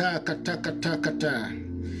rakata kata.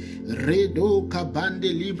 Redo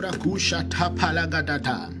kabande libra kusha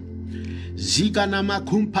tapalagadata. Zigana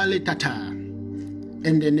makumpale tata.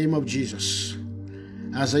 In the name of Jesus.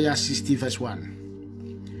 Isaiah 60 verse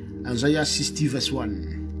 1. Isaiah 60 verse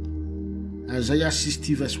 1. Isaiah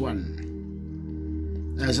 60 verse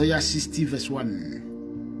 1. Isaiah 60 verse 1.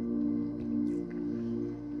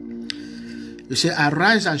 You say,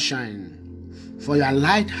 arise and shine, for your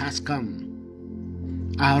light has come.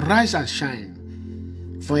 Arise and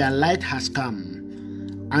shine, for your light has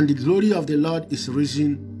come, and the glory of the Lord is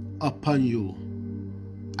risen upon you.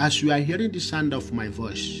 As you are hearing the sound of my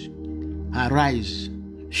voice, arise,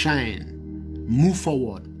 shine, move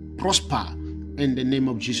forward, prosper in the name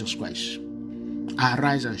of Jesus Christ.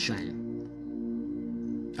 Arise and shine.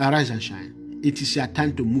 Arise and shine. It is your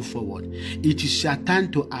time to move forward. It is your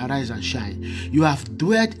time to arise and shine. You have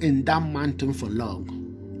dwelt in that mountain for long.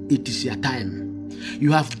 It is your time.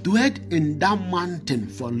 You have dwelt in that mountain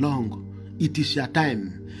for long. It is your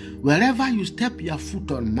time. Wherever you step your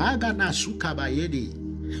foot on, my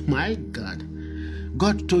God.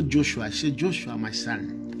 God told Joshua, I said, Joshua, my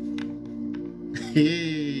son.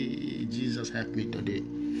 Hey, Jesus help me today.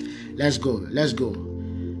 Let's go. Let's go to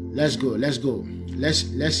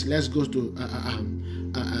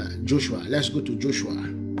Joshua. Let's go to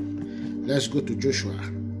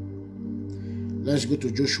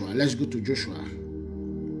Joshua.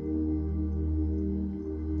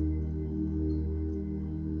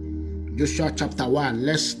 Joshua chapter 1.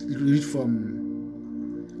 Let's read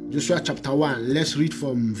from Joshua chapter 1. Let's read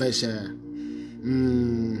from verse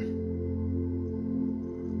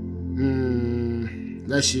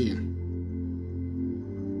let's see.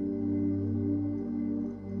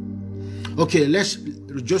 Okay, let's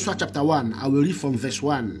Joshua chapter 1. I will read from verse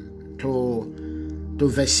 1 to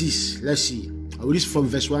verse 6. Let's see. I will read from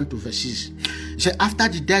verse 1 to verse 6. It says, after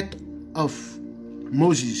the death of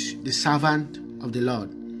Moses, the servant of the Lord,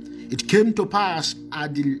 it came to pass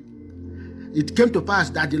that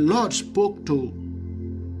the Lord spoke to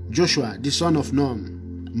Joshua, the son of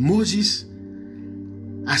Nun, Moses'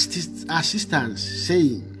 assistant,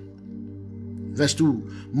 saying, verse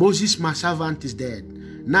 2, Moses, my servant, is dead.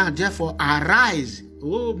 Now, therefore, arise,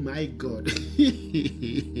 Oh my God. He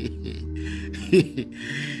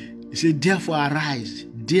said, therefore arise.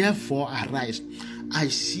 Therefore arise. I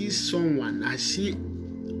see someone arising.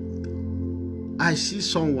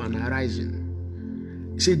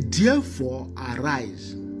 He said, therefore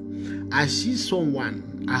arise. I see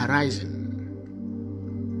someone arising.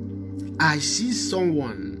 I see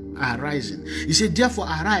someone arising. He said, therefore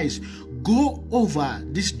arise, go over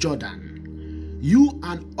this Jordan, you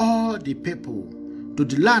and all the people, to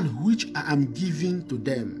the land which I am giving to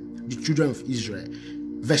them, the children of Israel.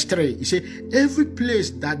 Verse 3, he said, every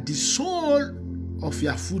place that the sole of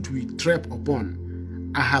your foot will tread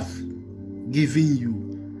upon, I have given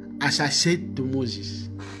you, as I said to Moses.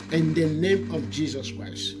 In the name of Jesus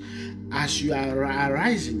Christ, as you are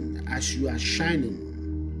arising, as you are shining,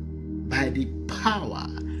 by the power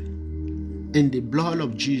in the blood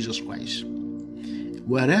of Jesus Christ,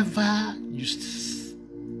 wherever you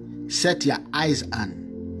set your eyes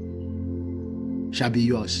on shall be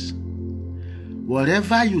yours.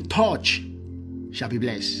 Whatever you touch shall be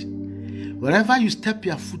blessed. Wherever you step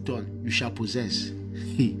your foot on, you shall possess.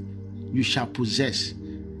 You shall possess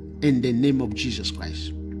in the name of Jesus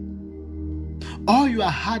Christ. All your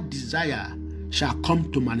heart desire shall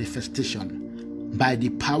come to manifestation by the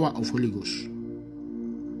power of Holy Ghost.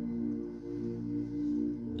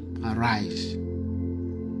 Arise.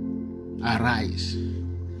 Arise.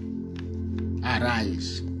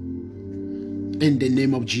 Arise. In the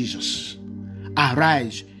name of Jesus.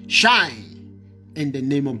 Arise. Shine. In the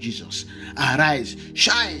name of Jesus. Arise.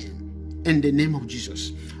 Shine. In the name of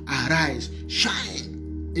Jesus. Arise.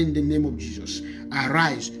 Shine. In the name of Jesus.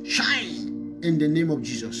 Arise. Shine. In the name of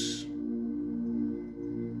Jesus.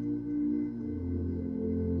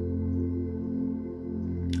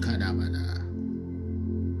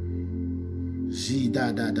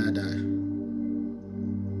 Zida da da da.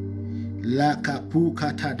 La kapu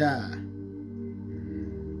katada.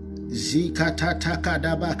 Zikatata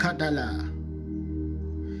kadaba kadala.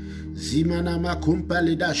 Zimana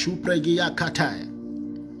makumpalida shupregia kataya.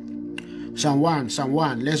 Psalm 1, Psalm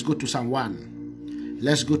 1. Let's go to Psalm 1.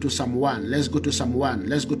 Let's go to Psalm 1. Let's go to Psalm 1.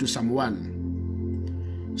 Let's go to Psalm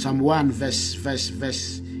 1. Psalm 1 verse.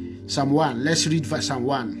 Psalm 1. Let's read verse Psalm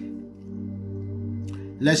 1.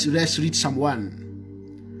 Let's read Psalm 1.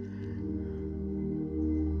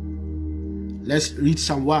 Let's read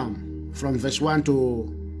Psalm 1 from verse 1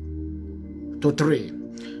 to 3.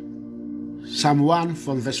 Psalm 1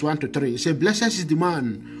 from verse 1 to 3. It says, blessed is the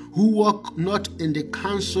man who walk not in the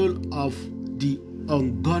counsel of the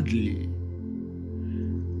ungodly.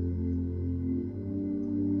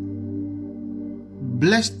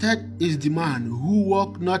 Blessed is the man who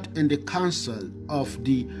walk not in the counsel of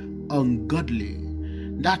the ungodly.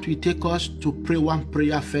 That will take us to pray one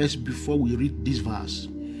prayer first before we read this verse.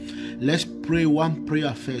 Let's pray one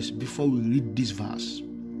prayer first before we read this verse.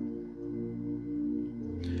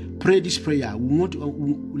 Pray this prayer.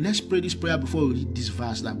 Let's pray this prayer before we read this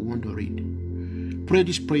verse that we want to read. Pray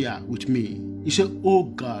this prayer with me. You say, oh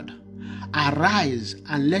God, arise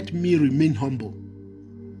and let me remain humble.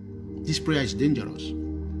 This prayer is dangerous.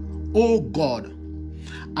 Oh God,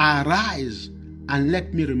 arise and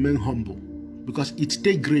let me remain humble. Because it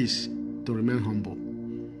takes grace to remain humble.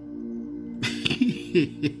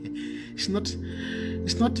 It's not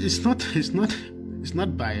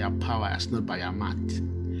by your power, it's not by your might.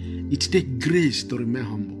 It takes grace to remain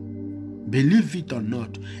humble. Believe it or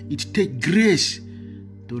not, it takes grace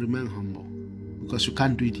to remain humble. Because you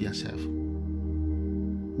can't do it yourself.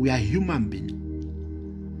 We are human beings.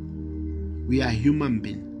 We are human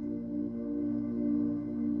beings.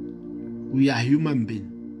 We are human beings.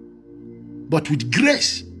 But with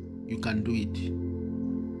grace, you can do it.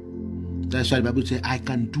 That's why the Bible says, I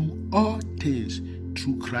can do all things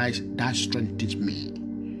through Christ that strengthens me.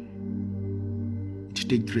 It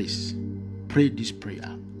takes grace. Pray this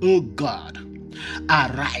prayer. Oh God,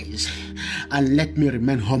 arise and let me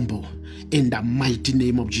remain humble in the mighty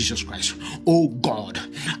name of Jesus Christ. Oh God,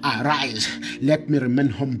 arise, let me remain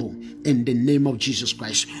humble in the name of Jesus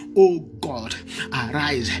Christ. Oh God,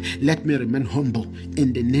 arise, let me remain humble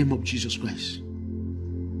in the name of Jesus Christ.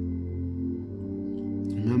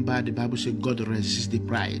 Remember, the Bible says God resists the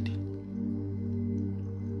pride.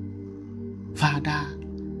 Father,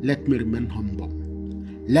 let me remain humble.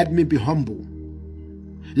 Let me be humble.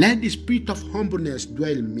 Let the spirit of humbleness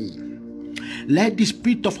dwell in me. Let the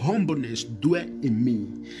spirit of humbleness dwell in me.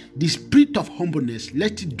 The spirit of humbleness,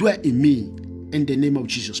 let it dwell in me in the name of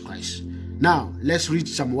Jesus Christ. Now, let's read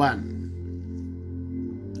Psalm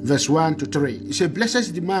 1, verse 1 to 3. It says, blessed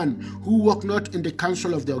is the man who walk not in the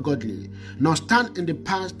counsel of the ungodly, nor stand in the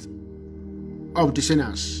path of the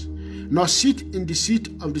sinners, nor sit in the seat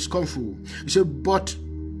of the scornful. He said, but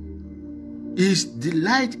his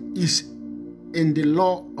delight is in the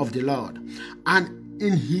law of the Lord, and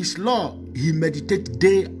in his law he meditates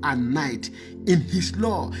day and night. In his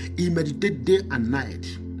law he meditates day and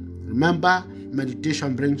night. Remember,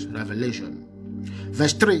 meditation brings revelation.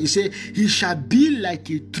 Verse 3, he says, he shall be like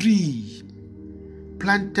a tree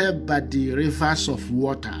planted by the rivers of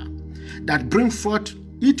water, that bring forth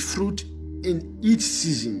its fruit in its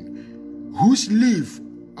season, whose leaf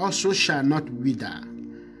also shall not wither,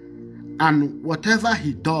 and whatever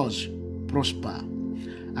he does prosper.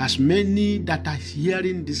 As many that are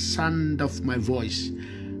hearing the sound of my voice,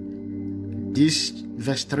 this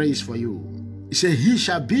verse 3 is for you. He said, he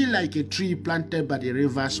shall be like a tree planted by the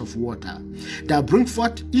rivers of water, that bring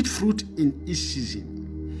forth its fruit in its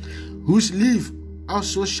season, whose leaf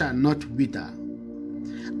also shall not wither,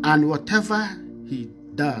 and whatever he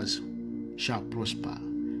does shall prosper.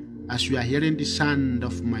 As you are hearing the sound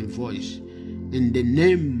of my voice, in the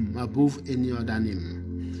name above any other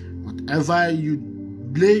name, whatever you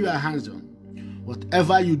lay your hands on,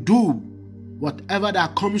 whatever you do, whatever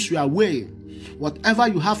that comes your way, whatever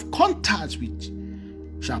you have contact with,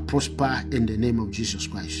 shall prosper in the name of Jesus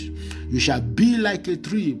Christ. You shall be like a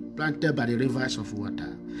tree planted by the rivers of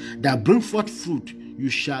water, that bring forth fruit. You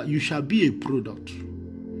shall be a product.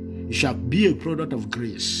 You shall be a product of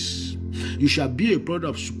grace. You shall be a product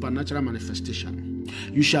of supernatural manifestation.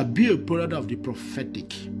 You shall be a product of the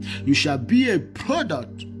prophetic. You shall be a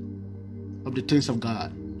product of the things of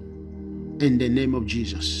God. In the name of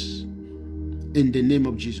Jesus. In the name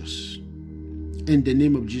of Jesus. In the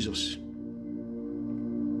name of Jesus.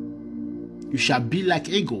 You shall be like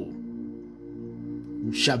eagle.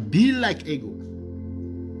 You shall be like eagle.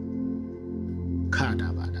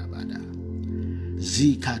 Kadabadabada.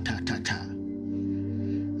 Zikatatata.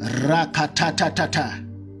 Rakatatata.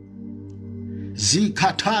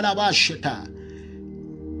 Zikatarabashita.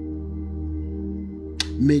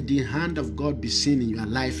 May the hand of God be seen in your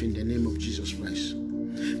life in the name of Jesus Christ.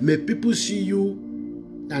 May people see you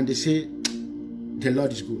and they say, the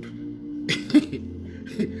Lord is good.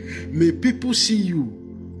 May people see you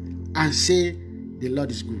and say, the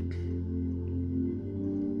Lord is good.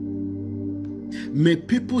 May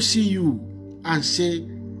people see you and say,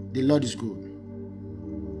 the Lord is good.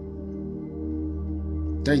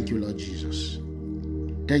 Thank you, Lord Jesus.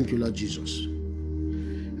 Thank you, Lord Jesus.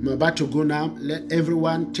 I'm about to go now. Let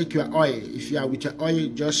everyone take your oil. If you are with your oil,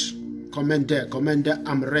 just comment there. Comment there,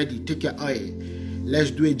 I'm ready. Take your oil.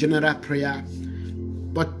 Let's do a general prayer.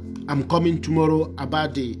 But I'm coming tomorrow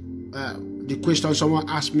about the question someone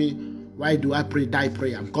asked me, why do I pray die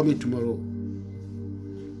prayer? I'm coming tomorrow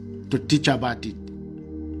to teach about it.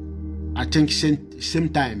 I think same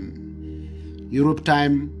time, Europe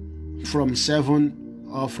time, from 7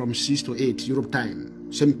 or from 6 to 8, Europe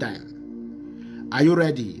time, same time. Are you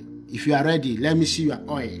ready? If you are ready, let me see your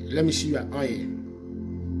oil. Let me see your oil.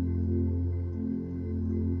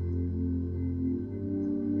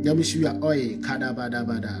 Let me see your oil.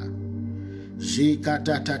 Kadabadabada.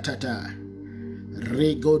 Zikatatata.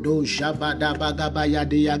 Regodo shabada bagabaya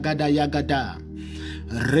de yagada yagada.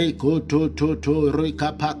 Reko to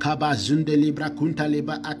rekapakaba zundelibra kunta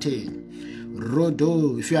liba ate.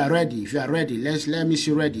 Rodo, if you are ready, let me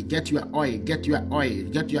see ready. Get your oil, get your oil,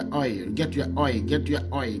 get your oil, get your oil, get your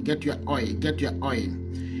oil, get your oil, get your oil,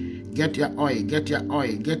 get your oil, get your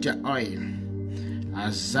oil, get your oil.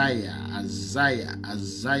 Isaiah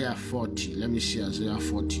 40. Let me see Isaiah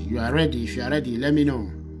 40. You are ready. If you are ready, let me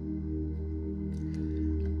know.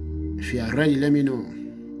 If you are ready, let me know.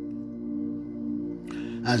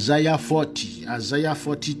 Isaiah 40,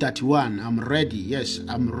 31. I'm ready. Yes,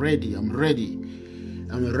 I'm ready.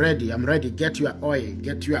 Get your oil.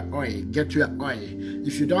 Get your oil. Get your oil.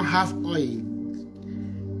 If you don't have oil,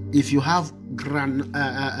 if you have cooking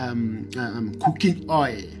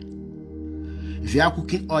oil, if you have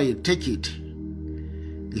cooking oil, take it.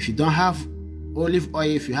 If you don't have olive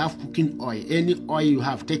oil, if you have cooking oil, any oil you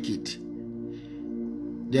have, take it.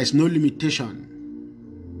 There's no limitation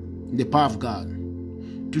in the power of God.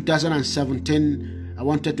 2017, I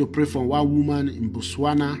wanted to pray for one woman in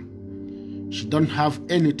Botswana. She don't have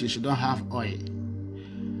anything. She don't have oil.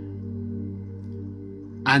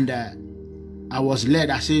 And I was led.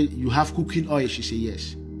 I said, you have cooking oil? She said,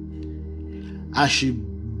 yes. As she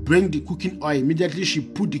bring the cooking oil, immediately she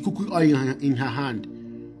put the cooking oil in her hand.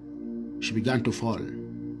 She began to fall.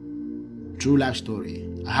 True life story.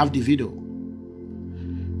 I have the video.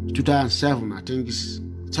 2007, I think it's,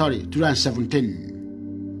 2017.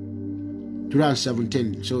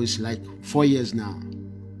 2017, so it's like 4 years now.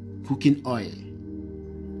 Cooking oil.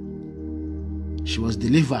 She was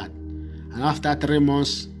delivered, And after 3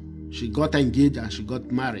 months, she got engaged and she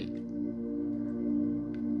got married.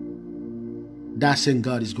 That same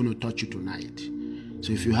God is going to touch you tonight.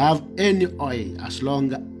 So if you have any oil, as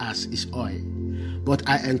long as it's oil, but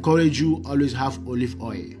I encourage you, always have olive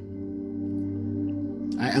oil.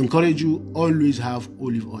 I encourage you, always have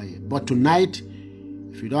olive oil. But tonight,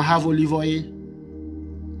 if you don't have olive oil,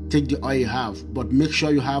 take the oil you have. But make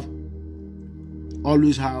sure you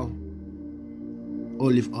always have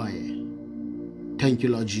olive oil. Thank you,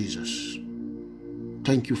 Lord Jesus.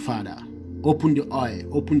 Thank you, Father. Open the oil,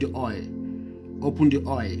 open the oil, open the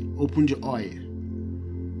oil, open the oil.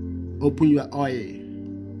 Open your oil.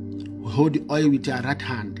 Hold the oil with your right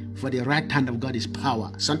hand, for the right hand of God is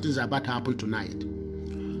power. Something's about to happen tonight.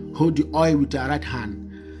 Hold the oil with your right hand,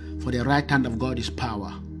 for the right hand of God is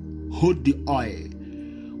power. Hold the oil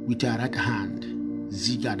with your right hand.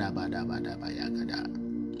 Zigada bada bada bayagada.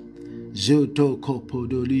 Zoto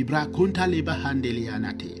kopodo libra kunta liba handeli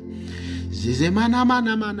anate. Zizemana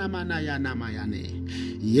mana mana mana yana mayane.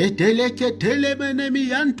 Yeteleke telemene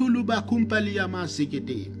yantuluba kumpali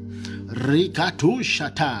yamasikete. Rikatu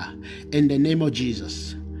shata. In the name of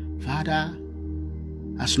Jesus, Father,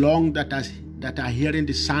 as long that are hearing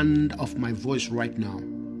the sound of my voice right now,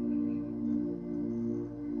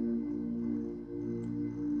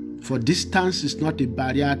 for distance is not a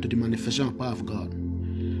barrier to the manifestation of the power of God.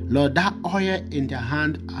 Lord, that oil in their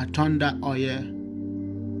hand, I turn that oil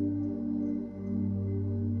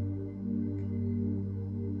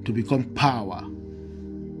to become power.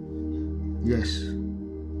 Yes.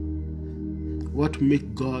 What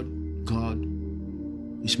make God God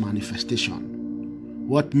is manifestation.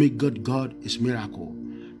 What make God God is miracle.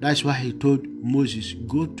 That's why he told Moses,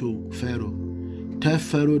 go to Pharaoh. Tell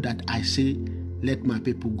Pharaoh that I say, let my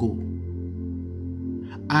people go.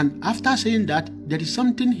 And after saying that, there is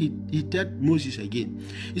something he told Moses again.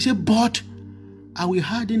 He said, but I will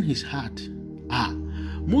harden his heart.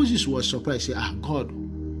 Moses was surprised. He said, God,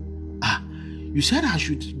 you said I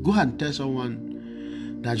should go and tell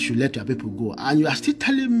someone that you should let your people go. And you are still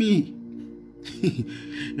telling me,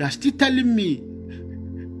 you are still telling me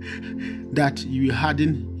that you will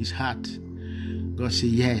harden his heart. God said,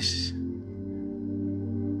 yes.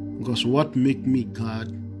 Because what make me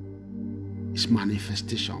God is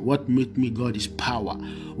manifestation. What make me God is power.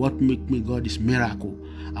 What make me God is miracle.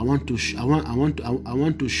 I want to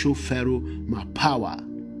show Pharaoh my power.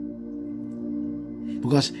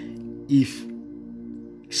 Because if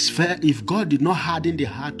God did not harden the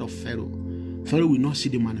heart of Pharaoh, Pharaoh will not see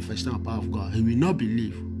the manifestation of the power of God. He will not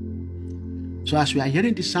believe. So as we are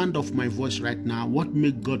hearing the sound of my voice right now, what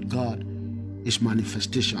make God God is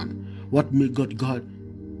manifestation. What make God God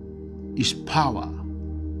is power.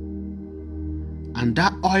 And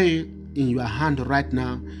that oil in your hand right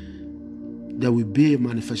now, there will be a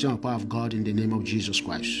manifestation of the power of God in the name of Jesus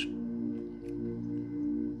Christ.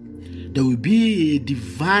 There will be a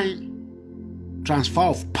divine transfer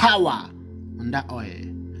of power on that oil.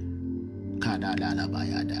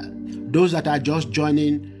 Those that are just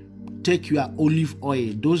joining, take your olive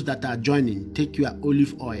oil. Those that are joining, take your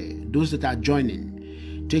olive oil. Those that are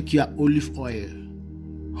joining, take your olive oil.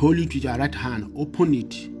 Hold it with your right hand. Open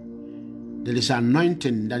it. There is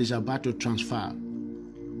anointing that is about to transfer.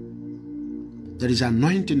 There is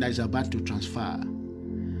anointing that is about to transfer.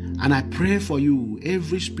 And I pray for you,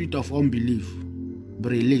 every spirit of unbelief be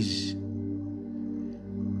released.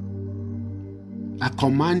 I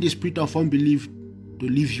command the spirit of unbelief to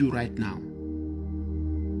leave you right now.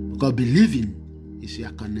 Because believing is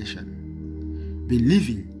your connection.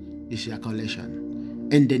 Believing is your connection.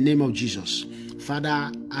 In the name of Jesus.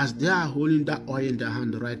 Father, as they are holding that oil in their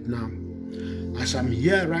hand right now, as I'm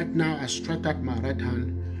here right now, I stretch out my right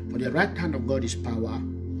hand. For the right hand of God is power.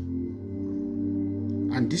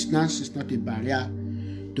 And distance is not a barrier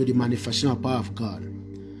to the manifestation of the power of God.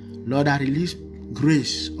 Lord, I release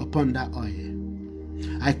grace upon that oil.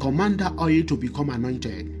 I command that oil to become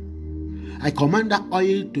anointed. I command that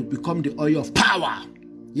oil to become the oil of power.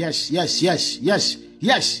 Yes, yes, yes, yes,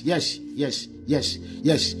 yes, yes, yes, yes,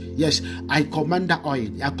 yes, yes. I command that oil.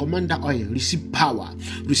 I command that oil. Receive power.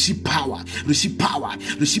 Receive power. Receive power.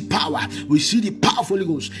 Receive power. Receive the power of Holy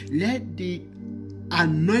Ghost. Let the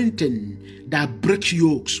anointing that breaks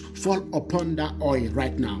yokes fall upon that oil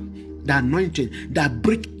right now. The anointing that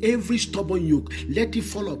break every stubborn yoke, let it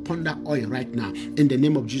fall upon that oil right now in the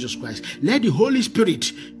name of Jesus Christ. Let the Holy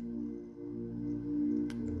Spirit,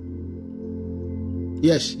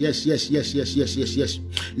 yes,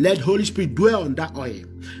 let Holy Spirit dwell on that oil.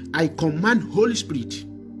 I command Holy Spirit,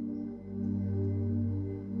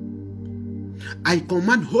 I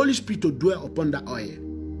command Holy Spirit to dwell upon that oil.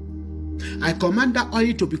 I command that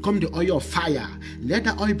oil to become the oil of fire. Let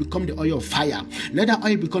that oil become the oil of fire. Let that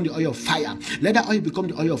oil become the oil of fire. Let that oil become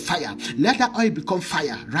the oil of fire. Let that oil become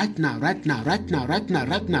fire right now, right now, right now, right now,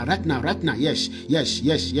 right now, right now, right now. Yes, yes,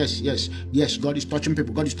 yes, yes, yes, yes. God is touching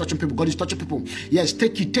people. God is touching people. God is touching people. Yes,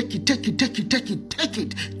 take it, take it, take it, take it, take it, take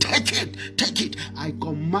it, take it, take it. I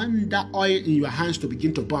command that oil in your hands to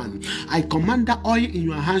begin to burn. I command that oil in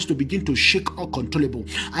your hands to begin to shake uncontrollable.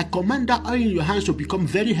 I command that oil in your hands to become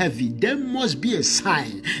very heavy. There must be a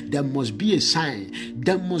sign. There must be a sign.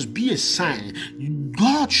 There must be a sign.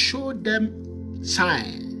 God showed them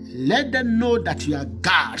sign. Let them know that you are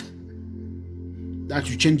God, that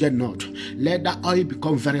you change it not. Let that oil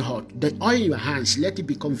become very hot. The oil in your hands, let it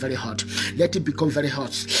become very hot. Let it become very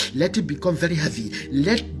hot. Let it become very heavy.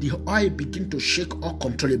 Let the oil begin to shake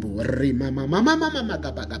uncontrollable.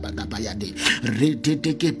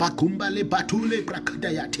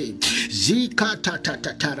 Zika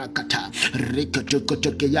tatarakata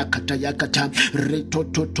rikatokotoke yakata yakata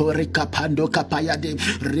retototo rikapando kapayade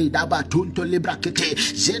ridabatunto librakete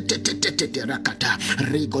zetetetetete rakata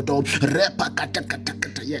rigodo repakata.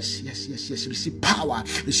 Yes, yes, yes, yes. Receive power,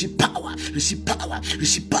 receive power, receive power,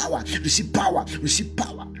 receive power, receive power, receive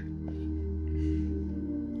power.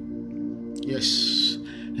 Yes,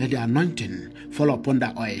 let the anointing fall upon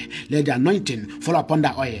that oil. Let the anointing fall upon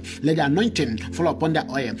that oil. Let the anointing fall upon that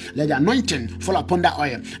oil. Let the anointing fall upon that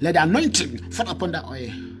oil. Let the anointing fall upon that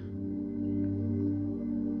oil.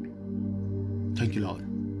 Thank you, Lord.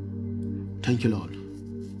 Thank you, Lord.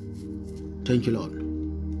 Thank you, Lord.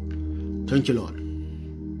 Thank you, Lord.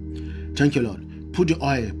 Thank you, Lord. Put the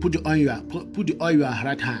oil in your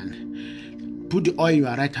right hand. Put the oil in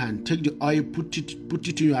your right hand. Take the oil, put it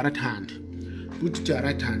in your right hand. Put it in your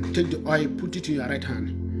right hand. Take the oil, put it in your right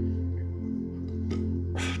hand.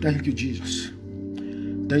 Thank you, Jesus.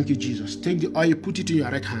 Thank you, Jesus. Take the oil, put it in your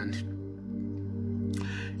right hand.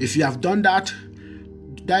 If you have done that,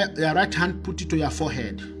 your right hand, put it to your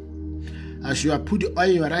forehead. As you have put the oil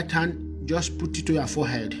in your right hand, just put it to your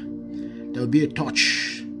forehead. There will be a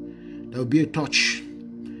touch. There will be a touch.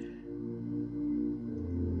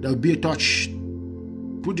 There will be a touch.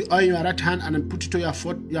 Put the oil in your right hand and then put it to your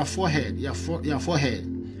forehead. Your forehead.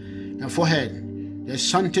 There's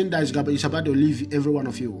something that is about to leave every one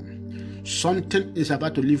of you. Something is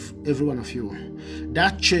about to leave every one of you.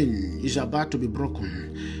 That chain is about to be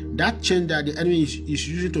broken. That chain that the enemy is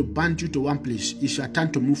using to bind you to one place, it's your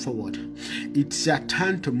time to move forward. It's your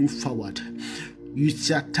time to move forward. It's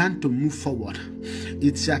your time to move forward.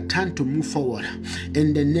 It's your time to move forward.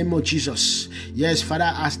 In the name of Jesus. Yes,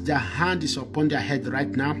 Father, as their hand is upon their head right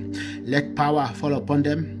now, let power fall upon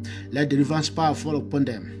them. Let deliverance power fall upon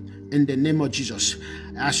them. In the name of Jesus.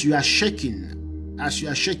 As you are shaking,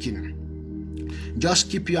 just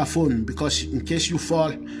keep your phone, because in case you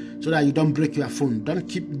fall, so that you don't break your phone.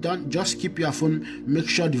 Just keep your phone. Make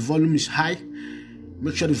sure the volume is high.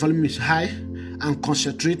 Make sure the volume is high and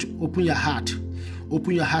concentrate. Open your heart.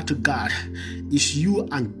 Open your heart to God. It's you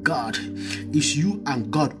and God. It's you and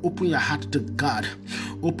God. Open your heart to God.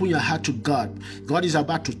 Open your heart to God. God is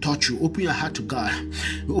about to touch you. Open your heart to God.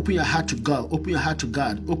 Open your heart to God. Open your heart to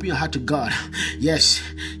God. Open your heart to God. Yes.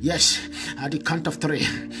 Yes. At the count of 3.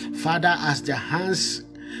 Father, as the hands,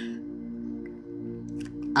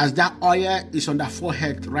 as that oil is on their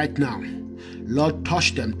forehead right now, Lord,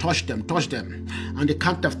 touch them, touch them, touch them. On the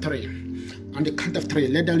count of 3. On the count of 3,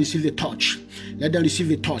 let them receive the touch. Let them receive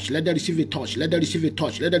the touch. Let them receive the touch. Let them receive the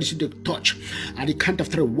touch. Let them receive the touch. At the count of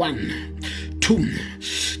 3, 1, 2,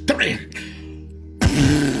 3.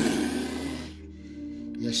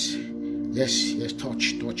 Yes. Yes, yes,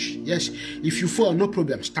 touch, touch. Yes, if you fall, no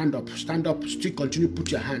problem. Stand up, still continue, put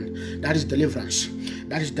your hand. That is deliverance.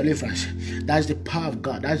 That is deliverance. That is the power of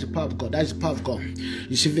God. That is the power of God. That is the power of God.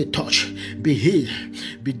 Receive a touch. Be healed.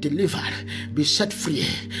 Be delivered. Be set free.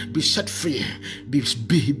 Be set free.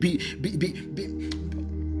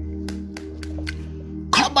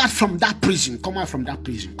 Come out from that prison. Come out from that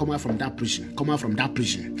prison. Come out from that prison. Come out from that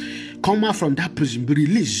prison. Come out from that prison. Be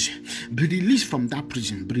released. Be released from that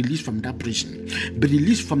prison. Be released from that prison. Be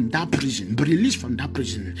released from that prison. Be released from that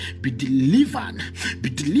prison. Be delivered. Be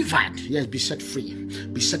delivered. Yes, be set free.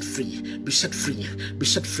 Be set free. Be set free. Be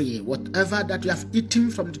set free. Whatever that you have eaten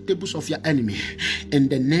from the tables of your enemy, in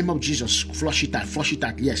the name of Jesus, flush it out. Flush it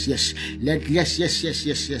out. Yes, yes.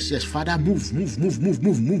 Yes. Father, move.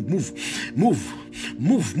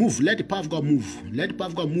 Move. Let the power of God move. Let the power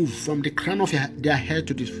of God move from the crown of their head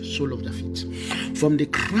to the sole of their feet. From the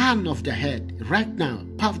crown of their head, right now,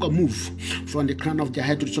 power of God move from the crown of their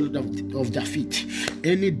head to the sole of their feet.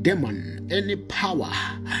 Any demon, any power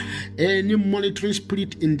Any monitoring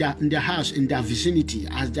spirit in their house, in their vicinity,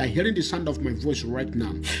 as they are hearing the sound of my voice right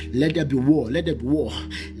now, let there be war. Let there be war.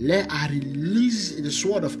 Let I release the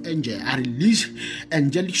sword of angel. I release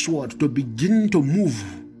angelic sword to begin to move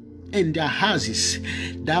in their houses.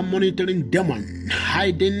 That monitoring demon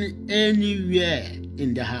hiding anywhere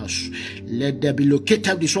in the house, let there be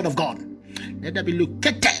located with the sword of God. Let there be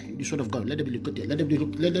located with the sword of God. Let there be located. Let there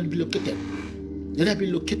be located. Let there be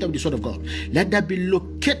located with the sword of God. Let there be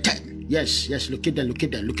located. Yes, locate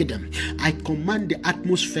them. I command the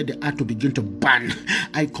atmosphere, the earth to begin to burn.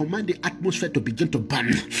 I command the atmosphere to begin to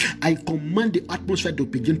burn. I command the atmosphere to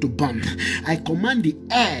begin to burn. I command the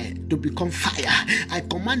air to become fire. I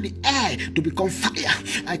command the air to become fire.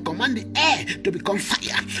 I command the air to become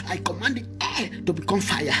fire. I command the air to become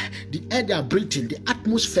fire. The air they are breathing, the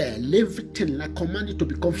atmosphere, everything, I command it to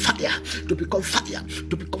become fire, to become fire,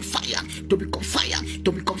 to become fire, to become fire,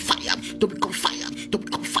 to become fire, to become fire, to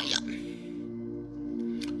become fire.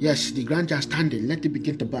 Yes, the ground they are standing, let it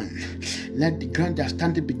begin to burn. Let the ground they are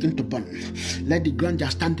standing begin to burn. Let the ground they are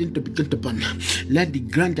standing to begin to burn. Let the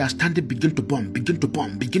ground they are standing begin to burn, begin to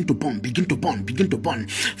burn, begin to burn, begin to burn, begin to burn.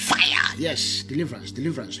 Fire! Yes,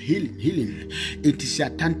 deliverance, healing. It is your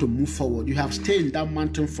time to move forward. You have stayed in that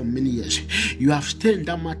mountain for many years. You have stayed in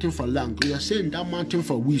that mountain for long. You have stayed in that mountain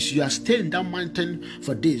for weeks. You have stayed in that mountain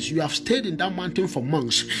for days. You have stayed in that mountain for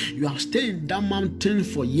months. You have stayed in that mountain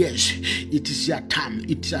for years. It is your time.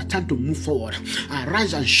 It is your time to move forward.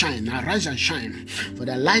 Arise and shine. Arise and shine. For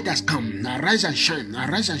the light has come. Arise and shine.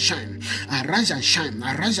 Arise and shine. Arise and shine.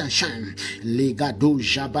 Arise and shine. Legado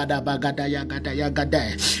jabada bagada yagada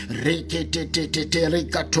yagada. Rekete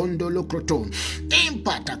rekatondo lokroto.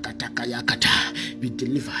 Impata kataka yakata. Be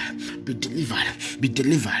delivered. Be delivered. Be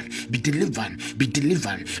delivered. Be delivered. Be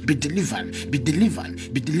delivered. Be delivered. Be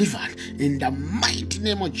delivered. Be delivered. In the mighty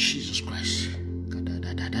name of Jesus Christ.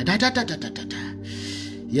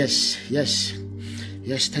 Yes.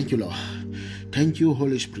 Thank you, Lord. Thank you,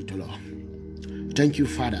 Holy Spirit, Lord. Thank you,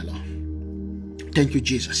 Father, Lord. Thank you,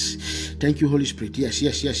 Jesus. Thank you, Holy Spirit. Yes.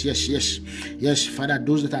 Yes, Father,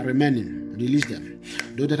 those that are remaining, release them.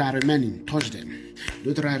 Those that are remaining, touch them.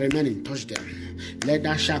 Those that are remaining, touch them. Let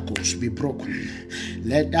that shackles be broken.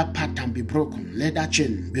 Let that pattern be broken. Let that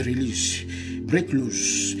chain be released. Break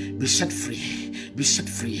loose. Be set free. Be set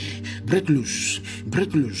free. Break loose.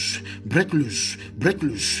 Break loose. Break loose. Break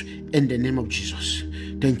loose. In the name of Jesus.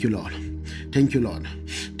 Thank you, Lord. Thank you, Lord.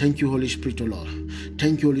 Thank you, Holy Spirit, O Lord.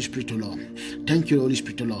 Thank you, Holy Spirit, O Lord. Thank you, Holy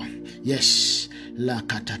Spirit, O Lord. Yes. La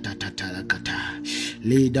kata tata la kata.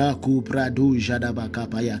 Leda kubradu jadabaka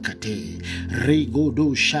payakate. Rego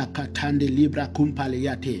do shakatande libra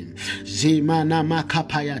kumpaleyate. Zemana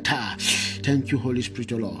makapayata. Thank you, Holy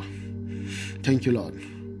Spirit, O Lord. Thank you, Lord.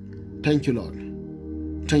 Thank you, Lord.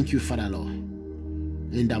 Thank you, Father, Lord.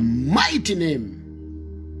 In the mighty name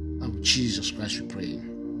of Jesus Christ we pray.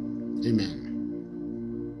 Amen.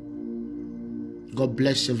 God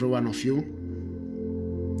bless every one of you.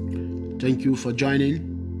 Thank you for joining.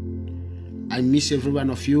 I miss every one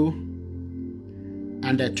of you.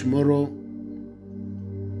 And tomorrow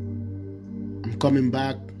I'm coming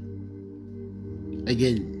back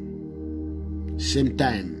again. Same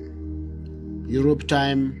time. Europe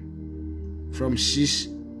time from 6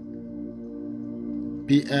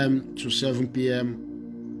 p.m. to 7 p.m.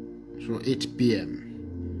 to 8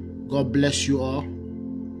 p.m. God bless you all.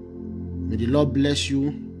 May the Lord bless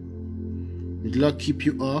you. May the Lord keep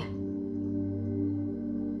you all.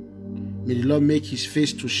 May the Lord make his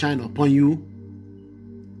face to shine upon you.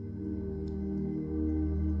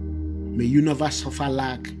 May you never suffer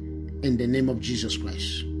lack in the name of Jesus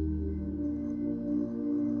Christ.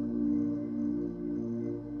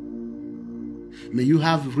 May you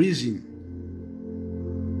have reason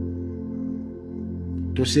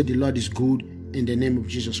to say the Lord is good in the name of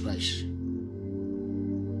Jesus Christ.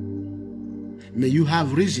 May you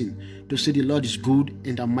have reason to say the Lord is good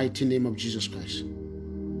in the mighty name of Jesus Christ.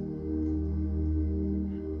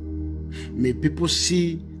 May people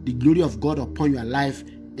see the glory of God upon your life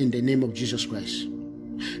in the name of Jesus Christ.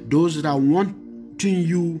 Those that are wanting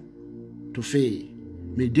you to fail,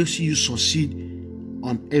 may they see you succeed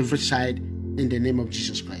on every side in the name of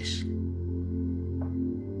Jesus Christ.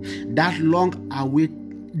 That long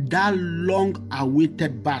awaited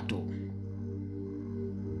battle,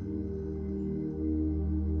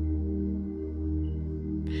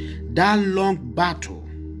 that long battle,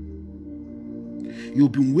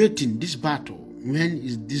 you've been waiting. This battle, when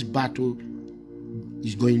is this battle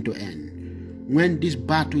is going to end? When this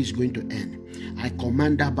battle is going to end, I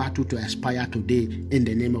command that battle to expire today in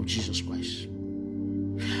the name of Jesus Christ.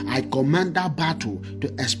 I command that battle to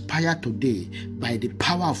expire today by the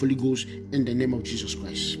power of Holy Ghost in the name of Jesus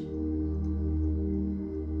Christ.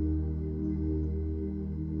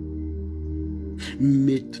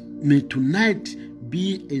 May tonight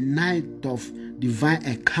be a night of divine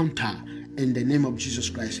encounter in the name of Jesus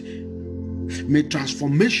Christ. May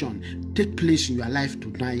transformation take place in your life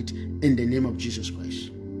tonight in the name of Jesus Christ.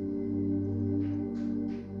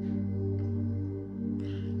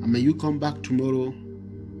 And may you come back tomorrow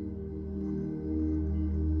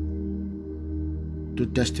to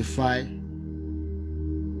testify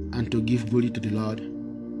and to give glory to the Lord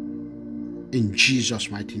in Jesus'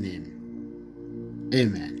 mighty name.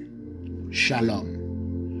 Amen.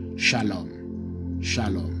 Shalom. Shalom.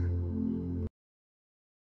 Shalom.